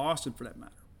 and to Austin for that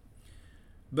matter.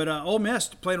 But Ole Miss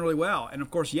playing really well, and of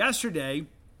course yesterday,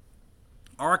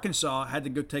 Arkansas had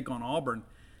to go take on Auburn,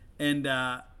 and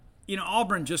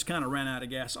Auburn just kind of ran out of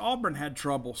gas. Auburn had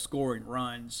trouble scoring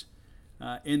runs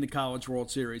in the College World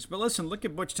Series. But listen, look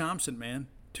at Butch Thompson, man.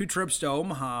 2 trips to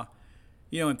Omaha,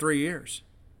 in 3 years,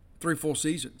 3 full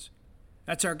seasons.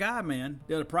 That's our guy, man.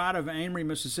 They're the pride of Amory,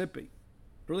 Mississippi.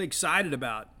 Really excited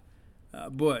about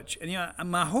Butch. And,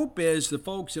 my hope is the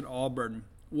folks at Auburn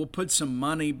will put some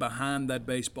money behind that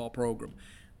baseball program.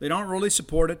 They don't really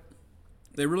support it.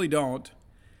 They really don't.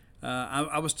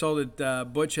 I was told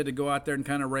that Butch had to go out there and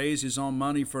kind of raise his own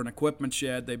money for an equipment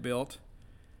shed they built.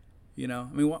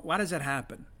 Why does that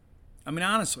happen?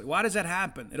 Honestly, why does that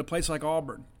happen at a place like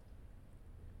Auburn?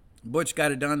 Butch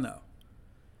got it done, though.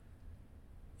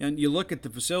 And you look at the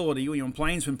facility, when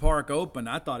Plainsman Park opened,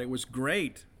 I thought it was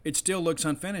great. It still looks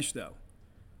unfinished, though.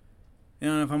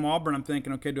 And if I'm Auburn, I'm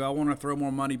thinking, okay, do I want to throw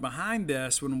more money behind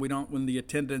this when the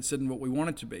attendance isn't what we want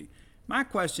it to be? My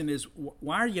question is,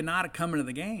 why are you not coming to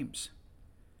the games?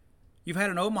 You've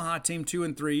had an Omaha team 2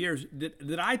 and 3 years.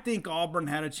 Did I think Auburn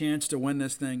had a chance to win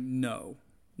this thing? No.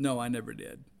 No, I never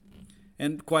did.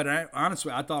 And quite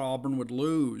honestly, I thought Auburn would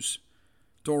lose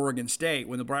to Oregon State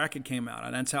when the bracket came out,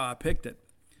 and that's how I picked it.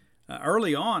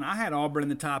 Early on, I had Auburn in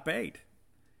the top 8.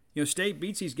 State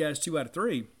beats these guys 2 out of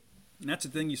 3. And that's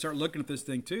the thing, you start looking at this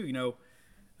thing too.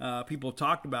 People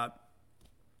talked about,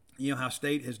 how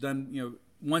State has done,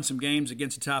 won some games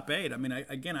against the top 8.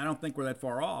 I don't think we're that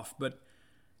far off. But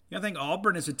I think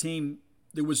Auburn is a team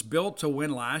that was built to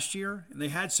win last year, and they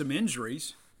had some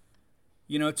injuries,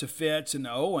 to Fitz and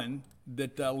Owen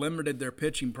that limited their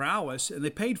pitching prowess, and they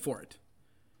paid for it.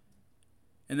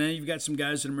 And then you've got some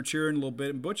guys that are maturing a little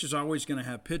bit, and Butch is always going to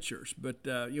have pitchers. But,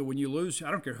 when you lose,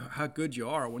 I don't care how good you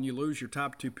are, when you lose your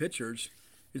top 2 pitchers,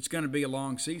 it's going to be a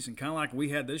long season, kind of like we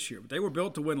had this year. But they were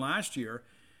built to win last year.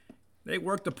 They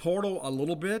worked the portal a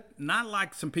little bit, not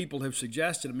like some people have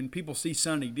suggested. People see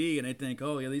Sonny D and they think,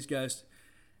 oh, yeah, these guys,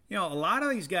 a lot of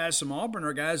these guys from Auburn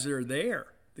are guys that are there.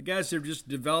 The guys that have just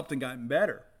developed and gotten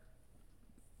better.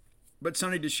 But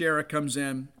Sonny DeShera comes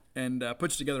in and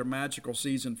puts together a magical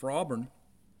season for Auburn.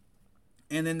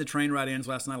 And then the train ride ends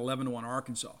last night, 11-1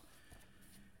 Arkansas.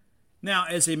 Now,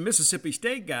 as a Mississippi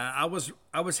State guy, I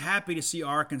was happy to see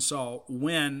Arkansas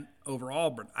win over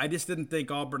Auburn. I just didn't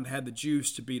think Auburn had the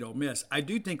juice to beat Ole Miss. I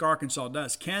do think Arkansas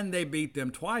does. Can they beat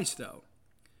them twice, though?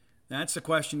 That's the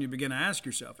question you begin to ask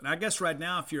yourself. And I guess right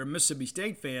now, if you're a Mississippi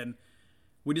State fan,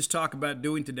 we just talk about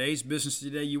doing today's business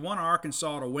today. You want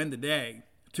Arkansas to win today,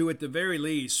 to at the very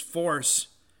least force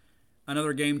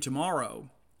another game tomorrow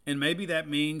And maybe that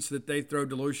means that they throw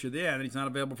DeLucia then and he's not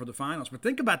available for the finals. But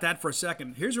think about that for a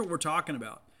second. Here's what we're talking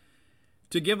about.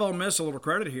 To give Ole Miss a little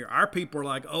credit here, our people are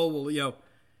like, oh, well,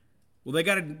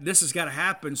 this has got to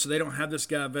happen, so they don't have this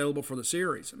guy available for the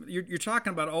series. I mean, you're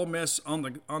talking about Ole Miss on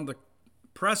the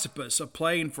precipice of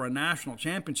playing for a national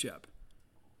championship.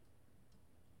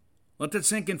 Let that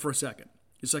sink in for a second.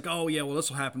 It's like, oh yeah, well this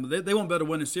will happen, but they won't be able to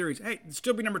win the series. Hey, it'll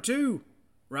still be number 2,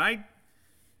 right?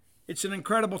 It's an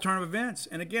incredible turn of events.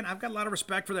 And again, I've got a lot of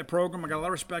respect for that program. I got a lot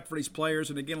of respect for these players.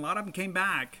 And again, a lot of them came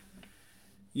back.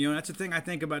 That's the thing I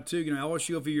think about too.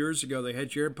 LSU a few years ago, they had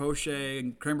Jared Poche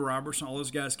and Kramer Robertson. All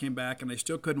those guys came back, and they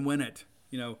still couldn't win it.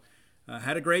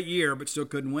 Had a great year, but still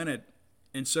couldn't win it.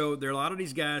 And so there are a lot of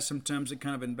these guys sometimes that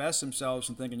kind of invest themselves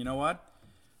in thinking, you know what?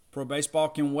 Pro baseball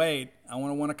can wait. I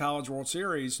want to win a College World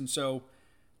Series. And so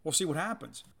we'll see what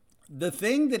happens. The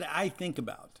thing that I think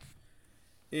about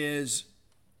is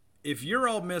if you're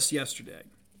Ole Miss yesterday,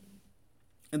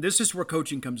 and this is where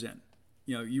coaching comes in.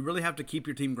 You really have to keep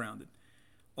your team grounded.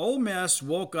 Ole Miss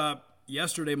woke up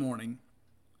yesterday morning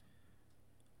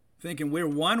thinking we're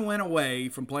one win away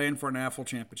from playing for a national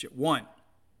championship. One.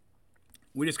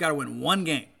 We just got to win one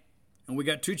game. And we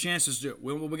got 2 chances to do it.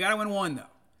 We got to win one, though.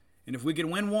 And if we can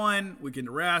win one, we can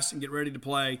rest and get ready to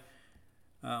play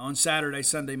on Saturday,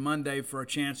 Sunday, Monday for a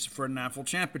chance for a national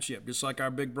championship, just like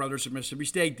our big brothers at Mississippi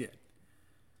State did.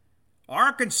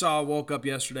 Arkansas woke up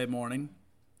yesterday morning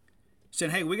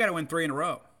saying, hey, we got to win 3 in a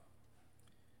row.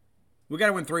 We got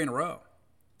to win 3 in a row.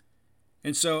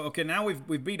 And so, okay, now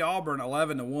we've beat Auburn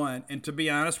 11-1. And to be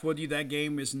honest with you, that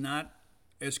game is not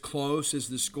as close as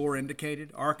the score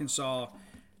indicated. Arkansas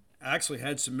actually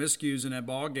had some miscues in that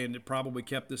ball game that probably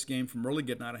kept this game from really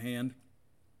getting out of hand.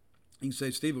 You can say,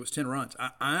 Steve, it was 10 runs.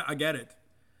 I get it.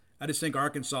 I just think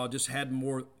Arkansas just had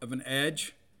more of an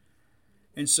edge.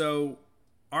 And so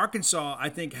Arkansas, I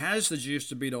think, has the juice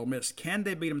to beat Ole Miss. Can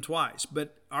they beat them twice?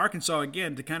 But Arkansas,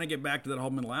 again, to kind of get back to that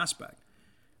whole mental aspect,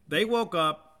 they woke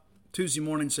up Tuesday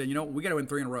morning saying, we got to win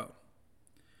 3 in a row.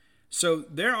 So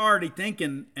they're already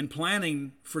thinking and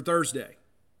planning for Thursday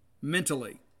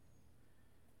mentally.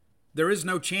 There is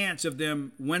no chance of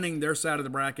them winning their side of the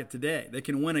bracket today. They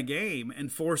can win a game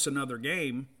and force another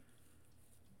game.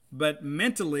 But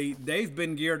mentally, they've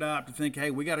been geared up to think, hey,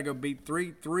 we got to go beat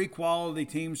three quality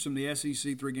teams from the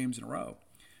SEC 3 games in a row.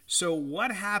 So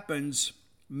what happens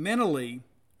mentally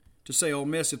to say Ole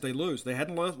Miss if they lose? They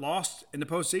hadn't lost in the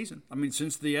postseason. I mean,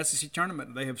 since the SEC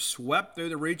tournament, they have swept through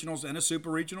the regionals and the super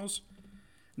regionals.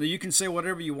 Now, you can say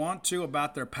whatever you want to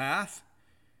about their path.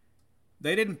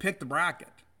 They didn't pick the bracket.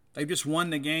 They just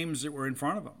won the games that were in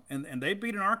front of them. And they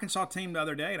beat an Arkansas team the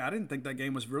other day, and I didn't think that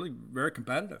game was really very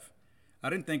competitive. I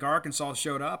didn't think Arkansas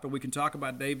showed up, and we can talk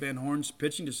about Dave Van Horn's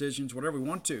pitching decisions, whatever we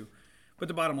want to. But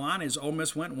the bottom line is Ole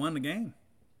Miss went and won the game.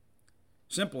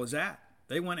 Simple as that.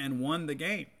 They went and won the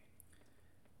game.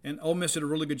 And Ole Miss did a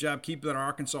really good job keeping that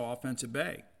Arkansas offense at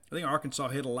bay. I think Arkansas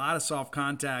hit a lot of soft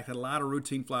contact, had a lot of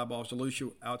routine fly balls.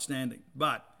 DeLucia, outstanding.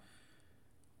 But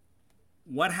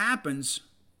what happens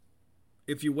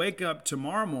if you wake up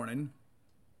tomorrow morning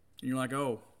and you're like,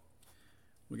 oh,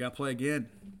 we got to play again?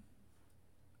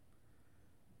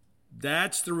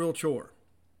 That's the real chore.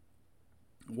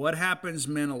 What happens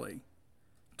mentally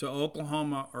to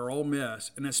Oklahoma or Ole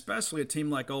Miss, and especially a team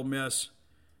like Ole Miss,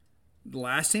 the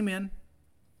last team in,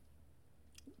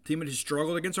 team that has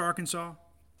struggled against Arkansas,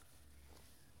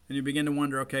 and you begin to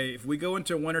wonder, okay, if we go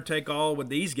into a winner-take-all with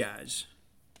these guys,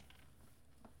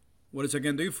 what is it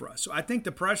going to do for us? So I think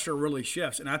the pressure really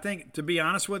shifts. And I think, to be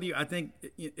honest with you, I think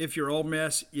if you're Ole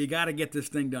Miss, you got to get this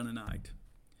thing done tonight.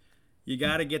 You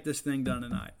got to get this thing done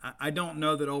tonight. I don't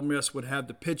know that Ole Miss would have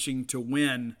the pitching to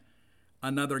win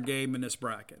another game in this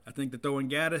bracket. I think that throwing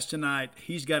Gaddis tonight,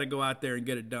 he's got to go out there and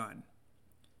get it done.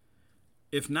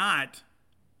 If not,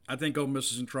 I think Ole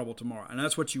Miss is in trouble tomorrow. And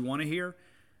that's what you want to hear.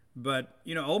 But,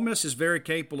 Ole Miss is very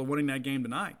capable of winning that game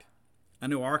tonight. I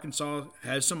know Arkansas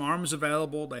has some arms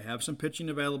available. They have some pitching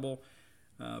available.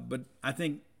 But I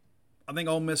think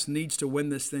Ole Miss needs to win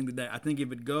this thing today. I think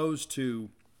if it goes to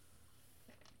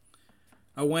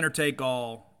a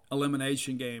winner-take-all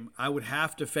elimination game, I would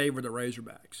have to favor the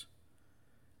Razorbacks.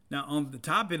 Now, on the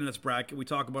top end of this bracket, we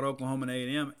talk about Oklahoma and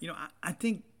A&M. I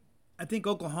think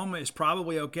Oklahoma is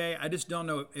probably okay. I just don't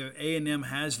know if A&M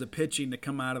has the pitching to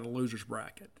come out of the loser's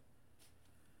bracket.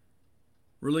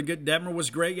 Really good. Detmer was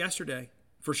great yesterday,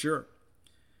 for sure.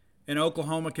 And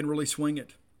Oklahoma can really swing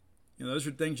it. Those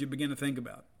are things you begin to think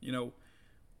about.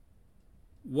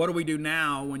 What do we do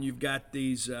now when you've got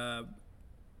these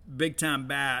big-time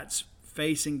bats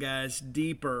facing guys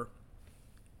deeper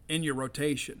in your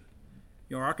rotation?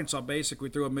 Arkansas basically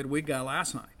threw a midweek guy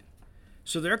last night.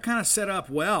 So they're kind of set up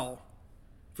well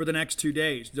for the next 2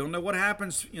 days. Don't know what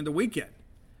happens in the weekend,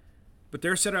 but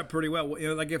they're set up pretty well.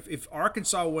 Like if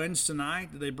Arkansas wins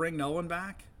tonight, do they bring Nolan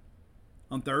back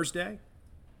on Thursday?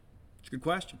 It's a good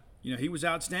question. He was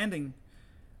outstanding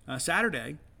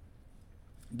Saturday.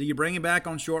 Do you bring him back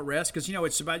on short rest? Because,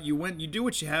 it's about you do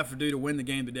what you have to do to win the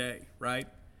game today, right?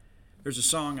 There's a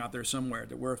song out there somewhere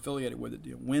that we're affiliated with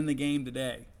it. Win the game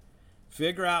today.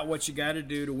 Figure out what you got to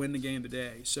do to win the game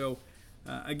today. So,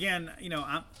 again,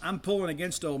 I'm pulling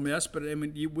against Ole Miss, but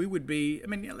we would be.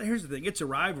 Here's the thing: it's a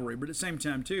rivalry, but at the same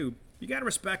time, too, you got to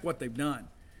respect what they've done.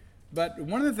 But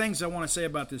one of the things I want to say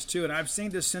about this too, and I've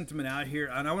seen this sentiment out here,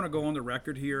 and I want to go on the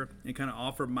record here and kind of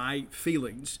offer my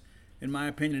feelings. In my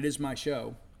opinion, it is my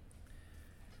show.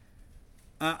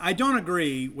 I don't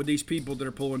agree with these people that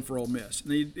are pulling for Ole Miss.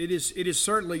 It is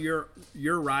certainly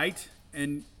your right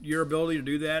and your ability to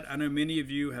do that. I know many of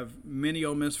you have many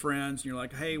Ole Miss friends, and you're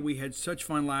like, hey, we had such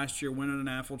fun last year winning a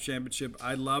national championship.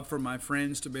 I'd love for my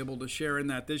friends to be able to share in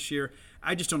that this year.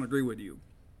 I just don't agree with you.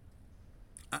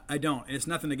 I don't, and it's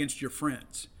nothing against your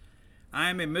friends.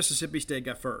 I am a Mississippi State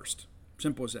guy first.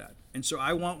 Simple as that. And so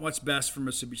I want what's best for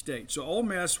Mississippi State. So Ole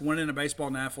Miss winning a baseball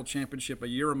national championship a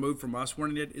year removed from us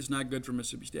winning it is not good for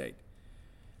Mississippi State.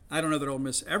 I don't know that Ole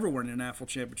Miss ever winning a national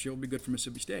championship will be good for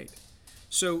Mississippi State.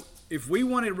 So if we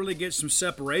want to really get some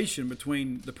separation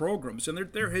between the programs, and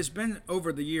there has been,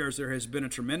 over the years, there has been a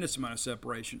tremendous amount of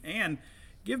separation. And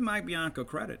give Mike Bianco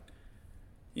credit.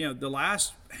 The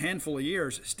last handful of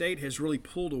years, State has really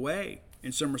pulled away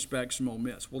in some respects from Ole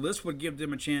Miss. Well, this would give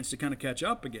them a chance to kind of catch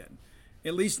up again.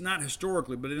 At least not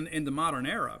historically, but in the modern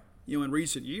era, in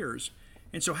recent years.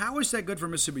 And so how is that good for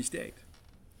Mississippi State?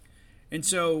 And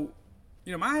so,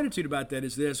 my attitude about that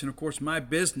is this, and of course my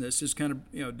business is kind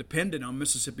of, dependent on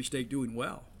Mississippi State doing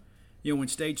well. When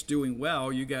State's doing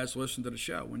well, you guys listen to the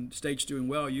show. When State's doing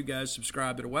well, you guys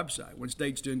subscribe to the website. When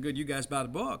State's doing good, you guys buy the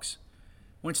books.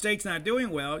 When State's not doing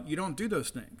well, you don't do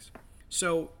those things.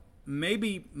 So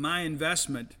maybe my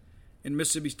investment in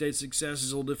Mississippi State's success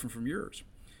is a little different from yours.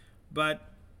 But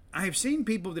I have seen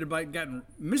people that have gotten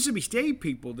Mississippi State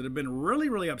people that have been really,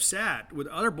 really upset with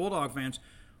other Bulldog fans.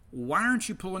 Why aren't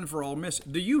you pulling for Ole Miss?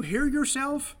 Do you hear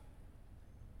yourself?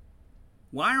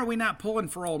 Why are we not pulling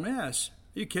for Ole Miss?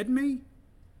 Are you kidding me?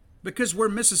 Because we're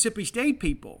Mississippi State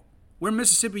people. We're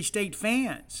Mississippi State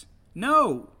fans.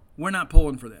 No, we're not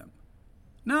pulling for them.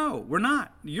 No, we're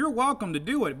not. You're welcome to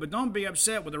do it, but don't be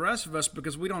upset with the rest of us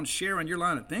because we don't share in your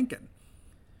line of thinking.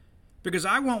 Because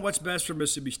I want what's best for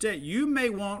Mississippi State. You may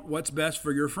want what's best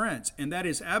for your friends, and that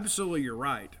is absolutely your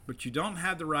right. But you don't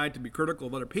have the right to be critical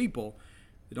of other people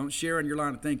that don't share in your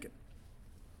line of thinking.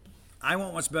 I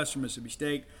want what's best for Mississippi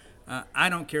State. I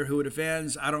don't care who it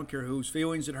offends. I don't care whose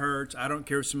feelings it hurts. I don't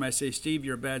care if somebody says, Steve,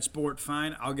 you're a bad sport.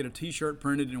 Fine, I'll get a T-shirt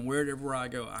printed and wear it everywhere I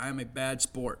go. I am a bad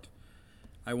sport.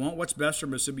 I want what's best for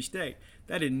Mississippi State.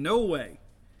 That in no way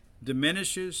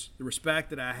diminishes the respect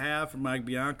that I have for Mike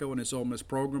Bianco and his Ole Miss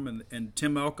program, and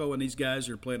Tim Elko and these guys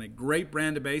are playing a great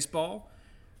brand of baseball.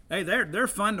 Hey, they're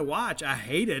fun to watch. I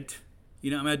hate it,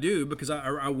 I do because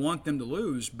I want them to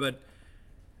lose. But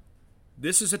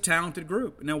this is a talented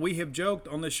group. Now, we have joked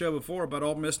on this show before about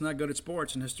Ole Miss not good at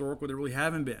sports, and historically they really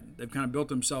haven't been. They've kind of built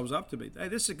themselves up to be. Hey,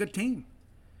 this is a good team.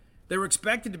 They were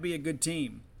expected to be a good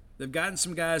team. They've gotten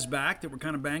some guys back that were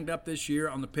kind of banged up this year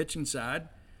on the pitching side.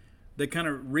 They kind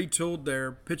of retooled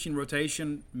their pitching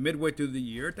rotation midway through the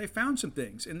year. They found some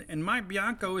things. And Mike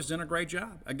Bianco has done a great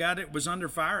job. A guy that was under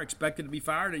fire, expected to be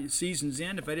fired at season's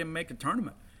end if they didn't make a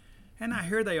tournament. And now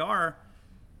here they are,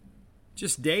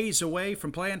 just days away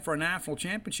from playing for a national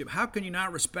championship. How can you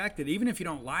not respect it? Even if you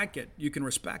don't like it, you can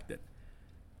respect it.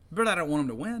 But I don't want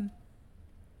them to win.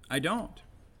 I don't.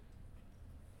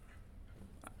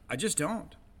 I just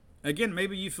don't. Again,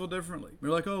 maybe you feel differently.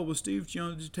 You're like, oh, well, Steve,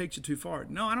 it just takes it too far.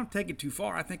 No, I don't take it too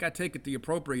far. I think I take it the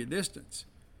appropriate distance.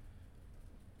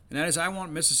 And that is I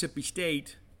want Mississippi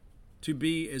State to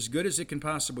be as good as it can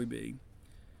possibly be.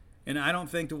 And I don't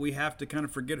think that we have to kind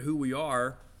of forget who we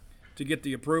are to get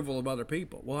the approval of other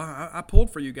people. Well, I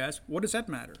pulled for you guys. What does that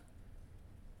matter?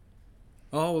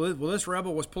 Oh, well, this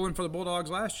rebel was pulling for the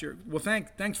Bulldogs last year. Well,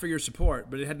 thanks for your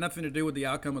support, but it had nothing to do with the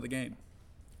outcome of the game.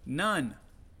 None.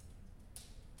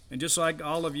 And just like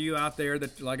all of you out there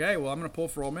that like, hey, well, I'm going to pull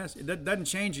for Ole Miss. It doesn't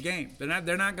change the game. They're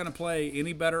not going to play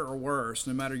any better or worse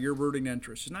no matter your rooting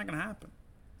interest. It's not going to happen.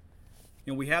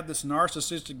 We have this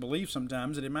narcissistic belief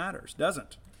sometimes that it matters. It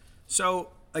doesn't. So,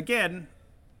 again,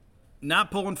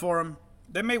 not pulling for them.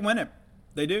 They may win it.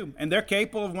 They do. And they're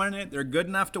capable of winning it. They're good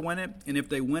enough to win it. And if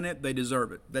they win it, they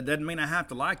deserve it. That doesn't mean I have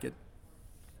to like it.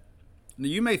 Now,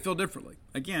 you may feel differently.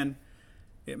 Again,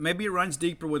 Maybe it runs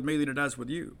deeper with me than it does with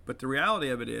you. But the reality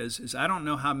of it is I don't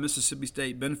know how Mississippi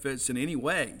State benefits in any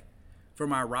way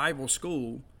from our rival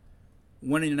school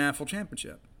winning a national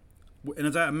championship. And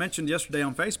as I mentioned yesterday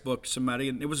on Facebook to somebody,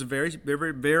 and it was a very,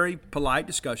 very, very polite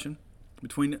discussion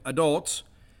between adults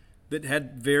that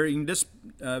had varying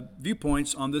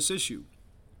viewpoints on this issue.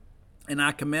 And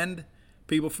I commend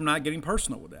people for not getting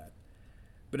personal with that.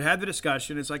 But had the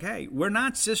discussion, it's like, hey, we're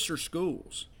not sister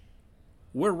schools.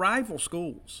 We're rival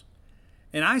schools.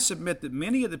 And I submit that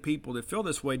many of the people that feel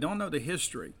this way don't know the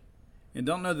history and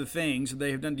don't know the things that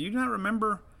they have done. Do you not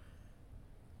remember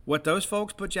what those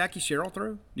folks put Jackie Sherrill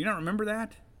through? Do you not remember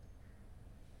that?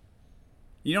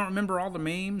 You don't remember all the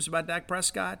memes about Dak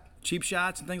Prescott, cheap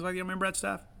shots and things like that? You remember that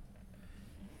stuff?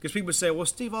 Because people say, well,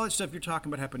 Steve, all that stuff you're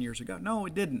talking about happened years ago. No,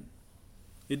 it didn't.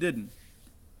 It didn't.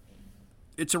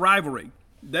 It's a rivalry.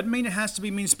 Doesn't mean it has to be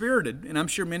mean-spirited, and I'm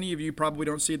sure many of you probably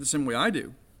don't see it the same way I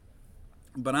do.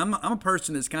 But I'm a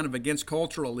person that's kind of against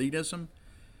cultural elitism,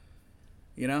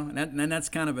 and that's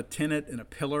kind of a tenet and a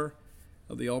pillar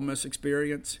of the Ole Miss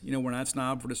experience. We're not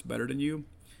snobs, we're just better than you.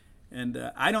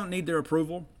 And I don't need their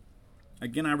approval.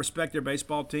 Again, I respect their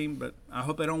baseball team, but I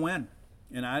hope they don't win.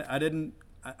 And I didn't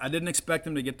expect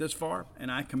them to get this far,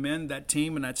 and I commend that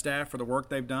team and that staff for the work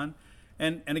they've done.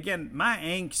 And again, my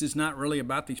angst is not really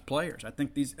about these players. I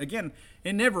think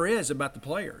it never is about the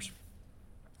players.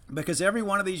 Because every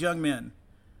one of these young men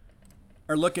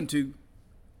are looking to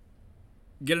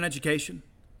get an education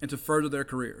and to further their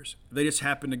careers. They just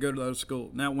happen to go to those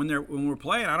schools. Now, when we're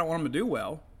playing, I don't want them to do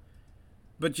well.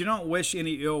 But you don't wish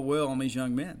any ill will on these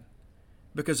young men.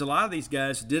 Because a lot of these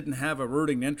guys didn't have a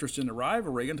rooting interest in the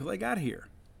rivalry until they got here.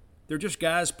 They're just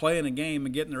guys playing a game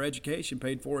and getting their education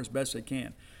paid for as best they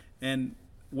can. And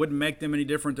wouldn't make them any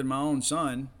different than my own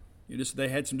son. They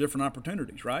had some different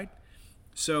opportunities, right?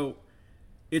 So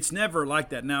it's never like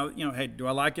that. Now, hey, do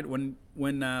I like it when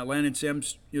Landon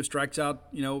Sims strikes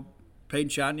out, Peyton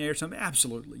Chatney or something?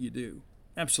 Absolutely, you do.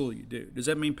 Absolutely, you do. Does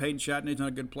that mean Peyton Chatney's not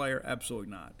a good player?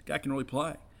 Absolutely not. The guy can really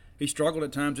play. He struggled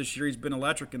at times this year. He's been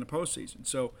electric in the postseason.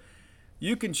 So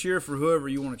you can cheer for whoever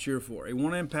you want to cheer for. It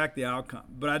won't impact the outcome.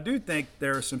 But I do think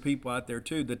there are some people out there,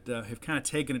 too, that have kind of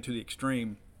taken it to the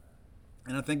extreme.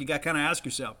 And I think you got to kind of ask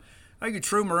yourself, are you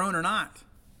true Maroon or not?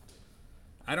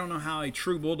 I don't know how a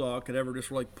true Bulldog could ever just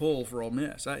really pull for Ole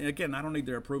Miss. I don't need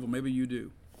their approval. Maybe you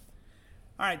do.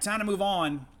 All right, time to move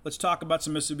on. Let's talk about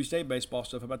some Mississippi State baseball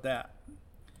stuff. How about that?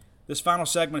 This final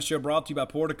segment of the show brought to you by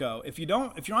Portico. If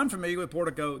you're unfamiliar with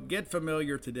Portico, get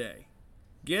familiar today.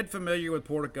 Get familiar with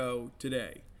Portico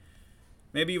today.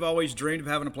 Maybe you've always dreamed of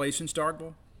having a place in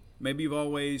Starkville. Maybe you've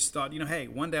always thought, hey,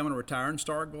 one day I'm going to retire in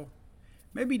Starkville.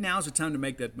 Maybe now's the time to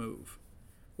make that move.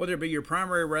 Whether it be your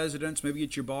primary residence, maybe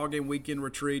it's your ballgame weekend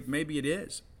retreat, maybe it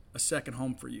is a second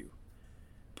home for you.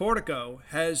 Portico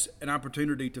has an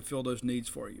opportunity to fill those needs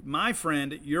for you. My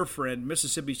friend, your friend,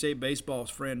 Mississippi State baseball's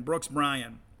friend, Brooks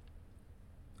Bryan,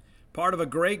 part of a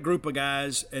great group of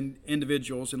guys and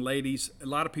individuals and ladies, a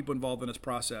lot of people involved in this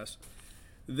process,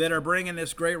 that are bringing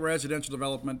this great residential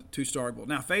development to Starkville.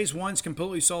 Now, Phase 1's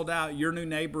completely sold out. Your new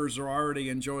neighbors are already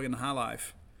enjoying the high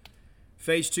life.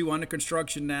 Phase 2 under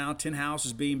construction now. 10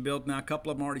 houses being built now. A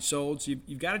couple of them already sold. So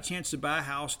you've got a chance to buy a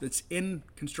house that's in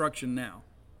construction now.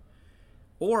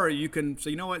 Or you can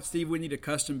say, you know what, Steve, we need a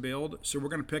custom build, so we're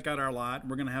going to pick out our lot.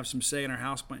 We're going to have some say in our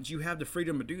house plans. You have the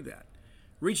freedom to do that.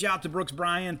 Reach out to Brooks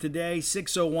Bryan today,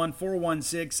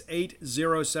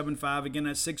 601-416-8075. Again,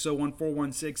 that's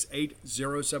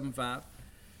 601-416-8075.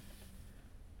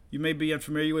 You may be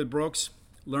unfamiliar with Brooks.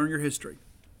 Learn your history.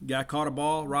 Guy caught a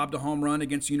ball, robbed a home run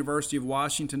against the University of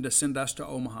Washington to send us to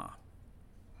Omaha. How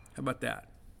about that?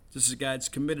 This is a guy that's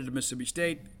committed to Mississippi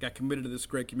State, got committed to this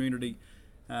great community.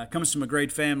 Comes from a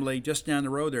great family just down the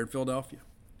road there in Philadelphia.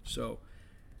 So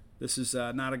this is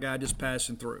not a guy just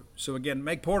passing through. So, again,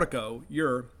 make Portico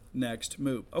your next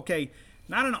move. Okay,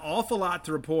 not an awful lot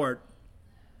to report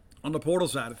on the portal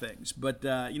side of things. But,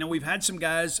 we've had some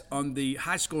guys on the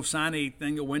high school signee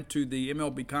thing that went to the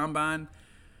MLB Combine.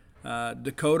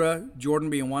 Dakota, Jordan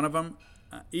being one of them.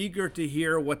 Eager to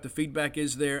hear what the feedback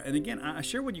is there. And, again, I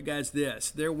share with you guys this.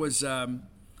 There was,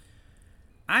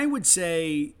 I would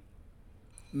say,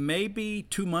 maybe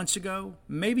 2 months ago,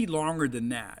 maybe longer than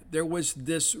that, there was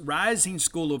this rising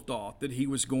school of thought that he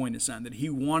was going to sign, that he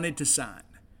wanted to sign.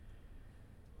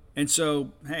 And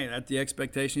so, hey, that's the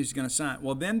expectation he's going to sign.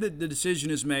 Well, then the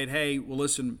decision is made, hey, well,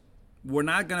 listen, we're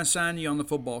not going to sign you on the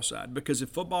football side, because if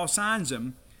football signs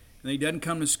him and he doesn't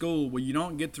come to school, well, you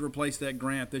don't get to replace that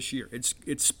grant this year. It's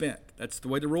spent. That's the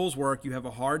way the rules work. You have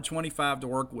a hard 25 to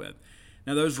work with.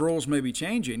 Now, those rules may be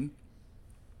changing,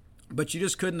 but you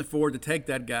just couldn't afford to take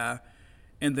that guy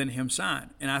and then him sign.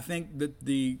 And I think that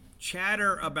the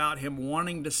chatter about him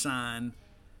wanting to sign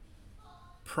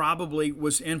probably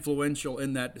was influential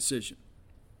in that decision.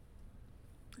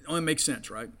 It only makes sense,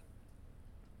 right?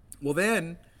 Well,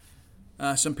 then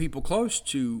some people close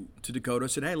to Dakota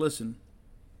said, "Hey, listen,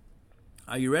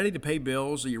 are you ready to pay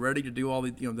bills? Are you ready to do all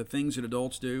the things that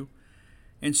adults do?"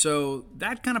 And so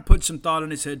that kind of put some thought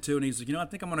in his head too. And he's like, I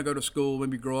think I'm going to go to school,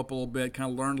 maybe grow up a little bit,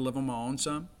 kind of learn to live on my own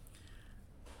some.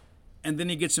 And then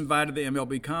he gets invited to the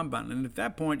MLB Combine. And at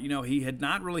that point, he had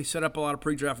not really set up a lot of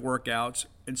pre-draft workouts.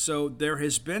 And so there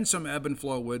has been some ebb and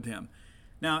flow with him.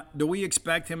 Now, do we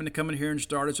expect him to come in here and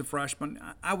start as a freshman?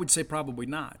 I would say probably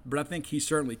not. But I think he's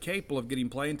certainly capable of getting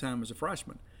playing time as a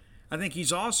freshman. I think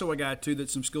he's also a guy, too, that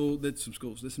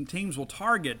some teams will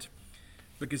target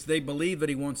because they believe that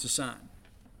he wants to sign.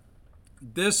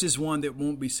 This is one that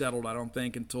won't be settled, I don't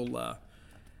think, until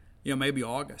maybe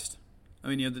August.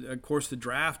 I mean, of course, the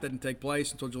draft doesn't take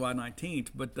place until July 19th.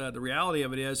 But the reality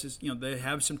of it is they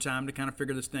have some time to kind of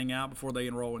figure this thing out before they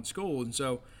enroll in school. And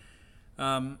so,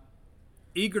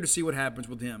 eager to see what happens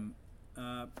with him.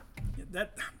 I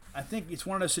think it's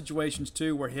one of those situations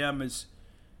too where him is.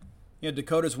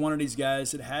 Dakota's one of these guys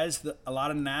that has a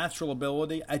lot of natural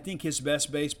ability. I think his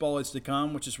best baseball is to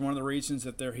come, which is one of the reasons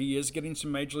that he is getting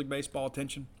some Major League Baseball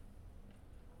attention.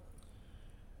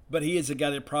 But he is a guy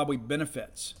that probably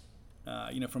benefits,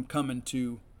 from coming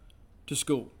to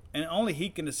school. And only he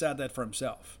can decide that for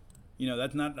himself.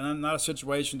 That's not a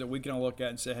situation that we can look at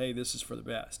and say, hey, this is for the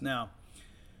best. Now,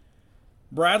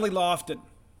 Bradley Lofton,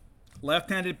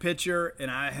 left-handed pitcher, and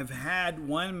I have had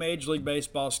one Major League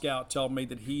Baseball scout tell me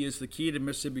that he is the key to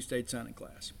Mississippi State signing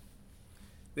class,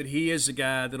 that he is the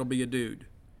guy that'll be a dude.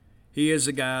 He is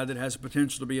a guy that has the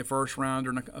potential to be a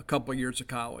first-rounder in a couple of years of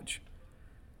college.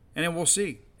 And then we'll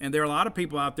see. And there are a lot of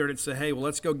people out there that say, hey, well,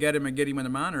 let's go get him and get him in the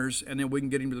minors, and then we can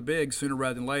get him to the bigs sooner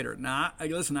rather than later. Now,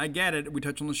 listen, I get it. We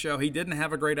touched on the show. He didn't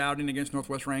have a great outing against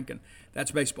Northwest Rankin. That's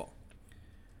baseball.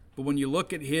 But when you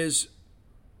look at his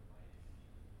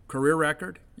career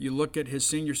record, you look at his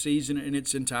senior season in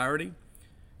its entirety,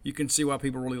 you can see why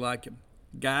people really like him.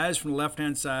 Guys from the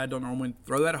left-hand side don't normally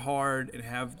throw that hard and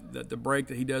have the break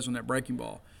that he does on that breaking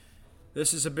ball.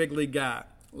 This is a big league guy.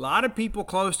 A lot of people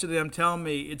close to them tell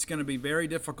me it's going to be very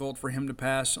difficult for him to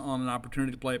pass on an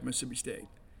opportunity to play at Mississippi State.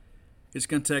 It's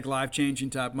going to take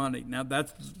life-changing type money. Now,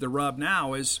 that's the rub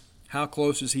now is how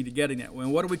close is he to getting that? Well,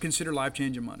 what do we consider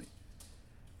life-changing money?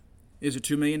 Is it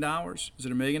 $2 million? Is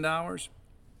it $1 million? I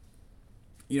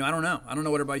don't know. I don't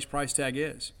know what everybody's price tag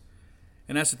is.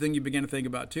 And that's the thing you begin to think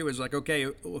about, too, is like, okay,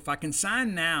 if I can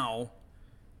sign now,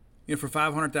 for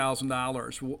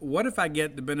 $500,000, what if I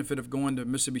get the benefit of going to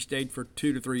Mississippi State for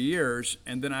 2 to 3 years,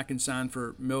 and then I can sign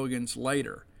for millions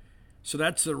later? So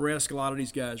that's the risk a lot of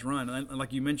these guys run. And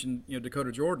like you mentioned,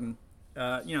 Dakota Jordan,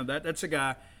 that's a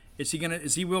guy. Is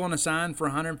he willing to sign for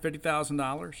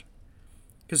 $150,000?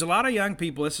 Because a lot of young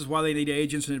people, this is why they need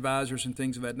agents and advisors and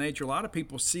things of that nature. A lot of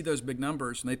people see those big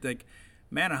numbers and they think,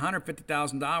 man,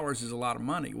 $150,000 is a lot of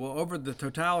money. Well, over the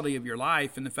totality of your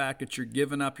life and the fact that you're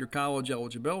giving up your college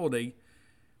eligibility,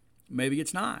 maybe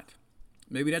it's not.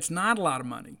 Maybe that's not a lot of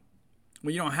money.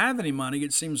 When you don't have any money,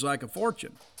 it seems like a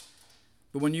fortune.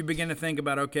 But when you begin to think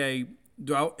about, okay,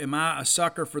 am I a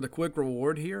sucker for the quick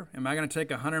reward here? Am I going to take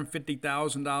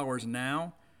 $150,000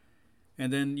 now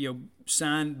and then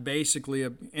sign basically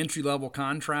an entry-level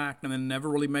contract and then never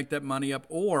really make that money up?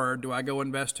 Or do I go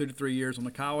invest 2 to 3 years on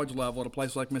the college level at a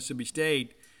place like Mississippi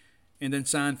State and then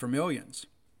sign for millions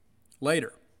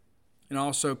later? And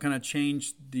also kind of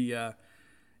change the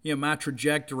my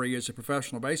trajectory as a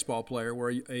professional baseball player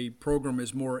where a program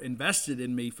is more invested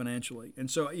in me financially.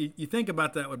 And so you think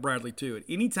about that with Bradley too.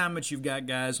 Anytime that you've got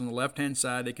guys on the left-hand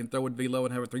side that can throw at velo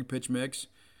and have a 3-pitch mix,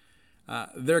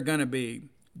 they're going to be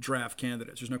draft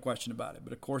candidates. There's no question about it.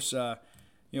 But, of course,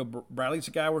 Bradley's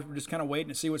a guy we're just kind of waiting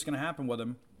to see what's going to happen with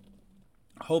him.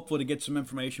 Hopefully to get some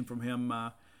information from him,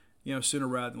 sooner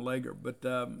rather than later. But,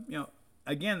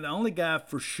 again, the only guy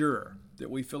for sure that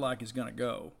we feel like is going to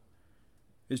go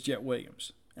is Jet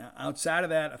Williams. Now, outside of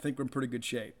that, I think we're in pretty good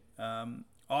shape.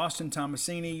 Austin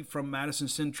Tomasini from Madison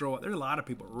Central, there's a lot of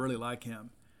people that really like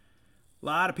him. A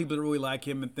lot of people that really like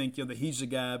him and think that he's a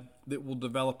guy that will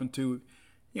develop into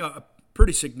a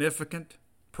pretty significant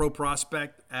pro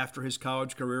prospect after his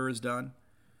college career is done.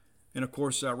 And, of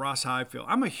course, Ross Highfield.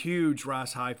 I'm a huge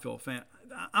Ross Highfield fan.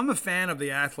 I'm a fan of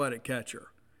the athletic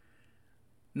catcher.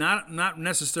 Not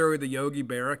necessarily the Yogi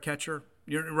Berra catcher.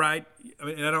 You're right. I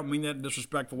mean, I don't mean that in a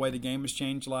disrespectful way. The game has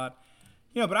changed a lot.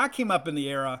 But I came up in the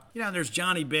era, there's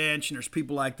Johnny Bench and there's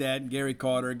people like that, and Gary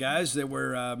Carter, guys that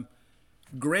were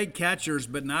great catchers,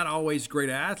 but not always great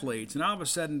athletes. And all of a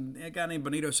sudden, a guy named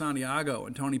Benito Santiago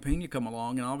and Tony Pena come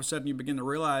along, and all of a sudden you begin to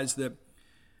realize that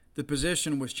the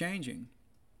position was changing.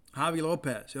 Javi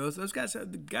Lopez, those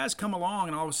guys come along,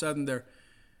 and all of a sudden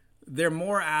they're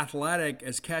more athletic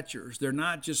as catchers. They're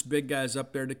not just big guys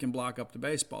up there that can block up the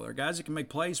baseball. They're guys that can make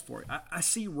plays for you. I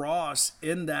see Ross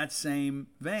in that same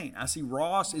vein. I see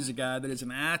Ross is a guy that is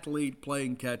an athlete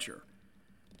playing catcher.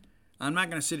 I'm not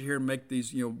going to sit here and make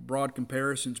these broad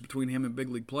comparisons between him and big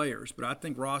league players, but I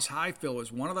think Ross Highfield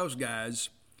is one of those guys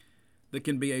that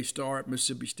can be a star at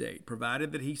Mississippi State,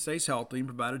 provided that he stays healthy and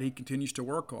provided he continues to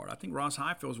work hard. I think Ross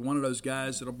Highfield is one of those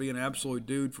guys that will be an absolute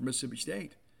dude for Mississippi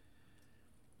State.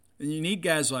 And you need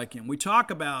guys like him. We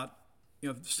talk about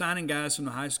signing guys from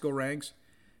the high school ranks.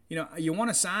 You want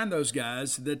to sign those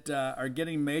guys that are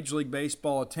getting Major League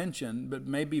Baseball attention, but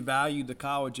maybe value the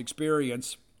college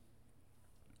experience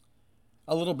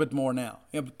a little bit more now.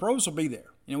 The pros will be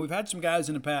there. We've had some guys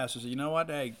in the past who say, you know what,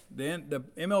 hey, the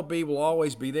MLB will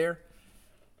always be there.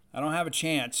 I don't have a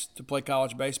chance to play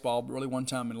college baseball really one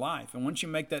time in life. And once you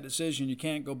make that decision, you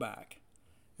can't go back.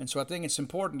 And so I think it's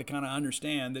important to kind of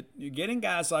understand that you're getting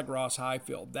guys like Ross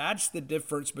Highfield. That's the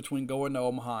difference between going to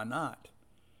Omaha and not.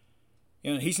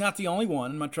 He's not the only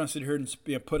one. I'm not trying to sit here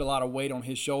and put a lot of weight on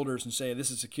his shoulders and say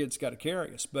this is a kid that's got to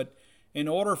carry us. But in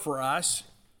order for us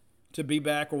to be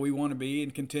back where we want to be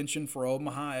in contention for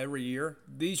Omaha every year,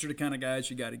 these are the kind of guys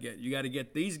you got to get. You got to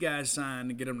get these guys signed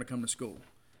and get them to come to school.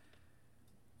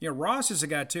 Ross is a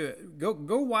guy too.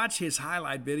 Go watch his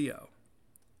highlight video.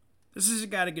 This is a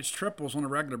guy that gets triples on a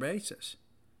regular basis.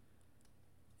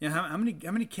 How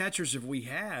many catchers have we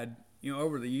had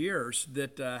over the years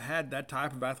that had that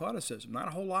type of athleticism? Not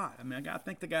a whole lot. I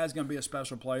think the guy's going to be a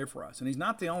special player for us, and he's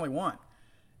not the only one.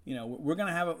 We're going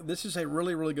to have this is a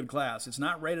really, really good class. It's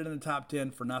not rated in the top 10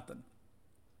 for nothing.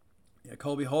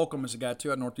 Colby Holcomb is a guy,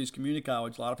 too, at Northeast Community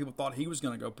College. A lot of people thought he was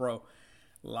going to go pro.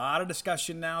 A lot of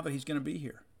discussion now that he's going to be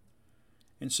here.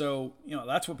 And so,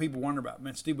 that's what people wonder about.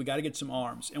 Man, Steve, we got to get some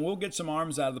arms. And we'll get some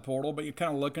arms out of the portal, but you're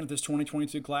kind of looking at this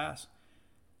 2022 class.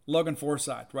 Logan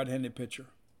Forsythe, right-handed pitcher.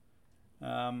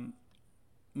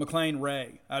 McLean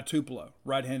Ray out of Tupelo,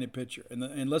 right-handed pitcher.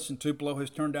 And listen, Tupelo has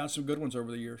turned down some good ones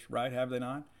over the years, right? Have they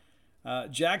not?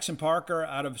 Jackson Parker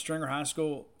out of Stringer High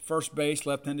School, first base,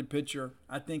 left-handed pitcher.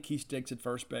 I think he sticks at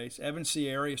first base. Evan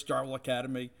Sierra, Starville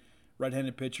Academy,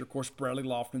 right-handed pitcher. Of course, Bradley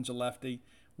Lofton's a lefty.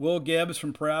 Will Gibbs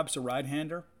from Preps, a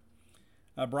right-hander.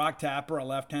 Brock Tapper, a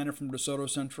left-hander from DeSoto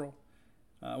Central.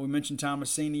 We mentioned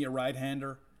Thomasini, a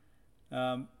right-hander.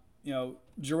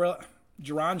 Gerangelo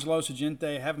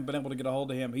Sagente, haven't been able to get a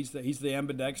hold of him. He's the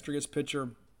ambidextrous pitcher.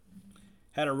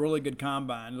 Had a really good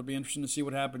combine. It'll be interesting to see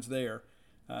what happens there.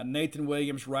 Nathan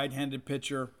Williams, right-handed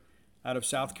pitcher out of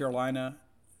South Carolina.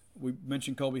 We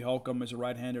mentioned Colby Holcomb as a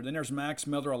right-hander. Then there's Max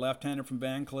Miller, a left-hander from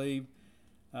Van Cleve.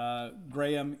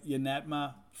 Graham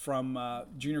Yanetma from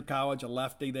junior college, a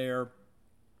lefty there.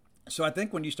 So I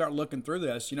think when you start looking through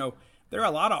this, there are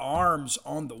a lot of arms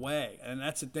on the way. And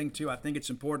that's the thing, too. I think it's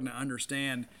important to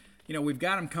understand, we've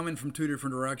got them coming from two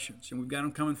different directions. And we've got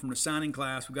them coming from the signing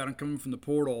class. We've got them coming from the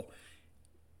portal.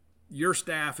 Your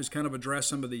staff has kind of addressed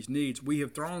some of these needs. We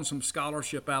have thrown some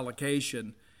scholarship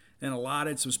allocation and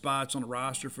allotted some spots on the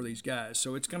roster for these guys.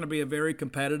 So it's going to be a very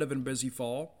competitive and busy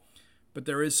fall. But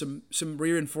there is some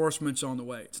reinforcements on the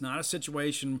way. It's not a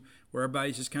situation where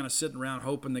everybody's just kind of sitting around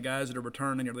hoping the guys that are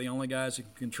returning are the only guys that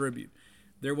can contribute.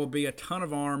 There will be a ton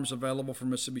of arms available for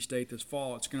Mississippi State this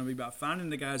fall. It's going to be about finding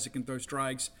the guys that can throw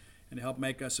strikes and help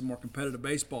make us a more competitive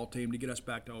baseball team to get us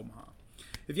back to Omaha.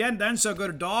 If you hadn't done so, go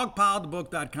to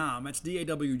dogpilethebook.com. That's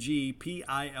DAWGPILE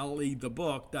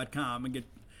thebook.com and get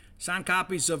signed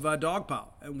copies of Dogpile.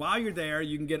 And while you're there,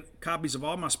 you can get copies of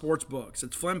all my sports books.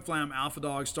 It's Flim Flam, Alpha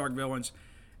Dogs, Stark Villains.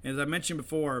 And as I mentioned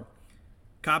before,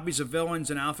 copies of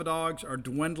Villains and Alpha Dogs are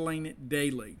dwindling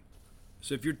daily.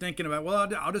 So if you're thinking about, well,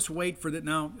 I'll just wait for that.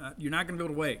 No, you're not going to be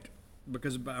able to wait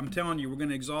because I'm telling you, we're going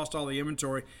to exhaust all the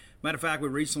inventory. Matter of fact, we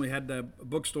recently had a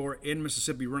bookstore in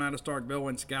Mississippi run out of Stark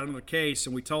Villains, got another case,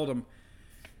 and we told them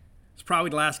it's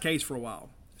probably the last case for a while.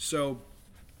 So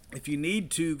if you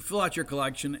need to fill out your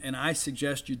collection, and I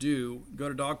suggest you do, go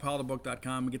to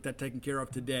dogpilethebook.com and get that taken care of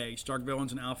today. Stark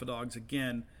Villains and Alpha Dogs,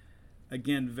 again,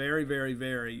 very, very,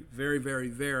 very, very, very,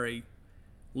 very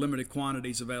limited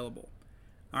quantities available.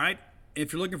 All right?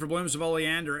 If you're looking for blooms of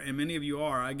oleander, and many of you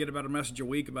are, I get about a message a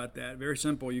week about that. Very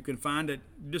simple. You can find it,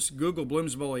 just Google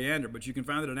blooms of oleander, but you can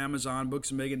find it on Amazon,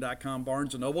 booksandmegan.com,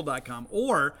 barnesandnoble.com,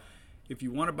 or if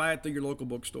you want to buy it through your local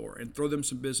bookstore and throw them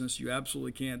some business, you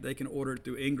absolutely can. They can order it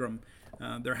through Ingram.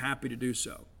 They're happy to do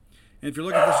so. And if you're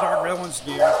looking for Stark Villains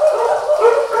gear,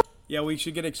 yeah, we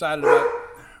should get excited about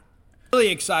Really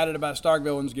excited about Stark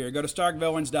Villains gear. Go to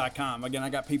starkvillains.com. Again, I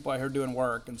got people out here doing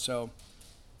work, and so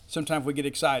sometimes we get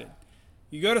excited.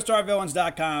 You go to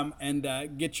starkvillains.com and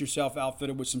get yourself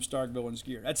outfitted with some Stark Villains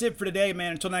gear. That's it for today,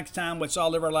 man. Until next time, let's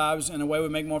all live our lives in a way we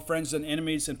make more friends than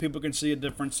enemies, and people can see a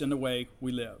difference in the way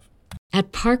we live.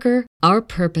 At Parker, our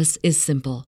purpose is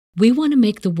simple. We want to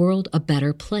make the world a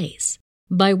better place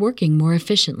by working more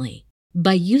efficiently,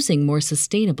 by using more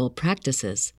sustainable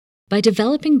practices, by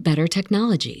developing better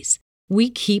technologies. We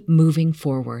keep moving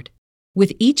forward.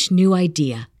 With each new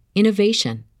idea,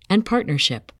 innovation, and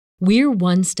partnership, we're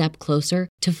one step closer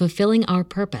to fulfilling our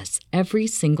purpose every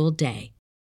single day.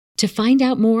 To find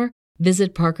out more,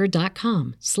 visit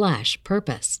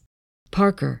parker.com/purpose.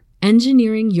 Parker,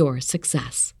 engineering your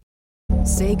success.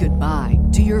 Say goodbye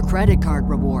to your credit card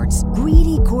rewards.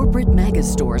 Greedy corporate mega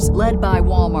stores, led by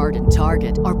Walmart and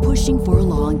Target, are pushing for a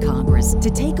law in Congress to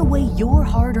take away your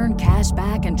hard-earned cash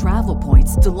back and travel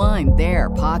points to line their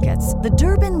pockets. The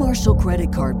Durbin-Marshall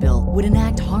credit card bill would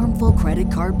enact harmful credit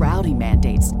card routing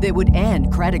mandates that would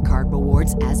end credit card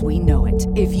rewards as we know it.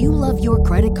 If you love your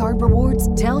credit card rewards,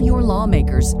 tell your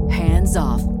lawmakers, hands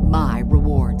off my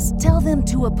rewards. Tell them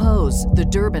to oppose the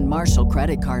Durbin-Marshall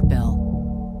credit card bill.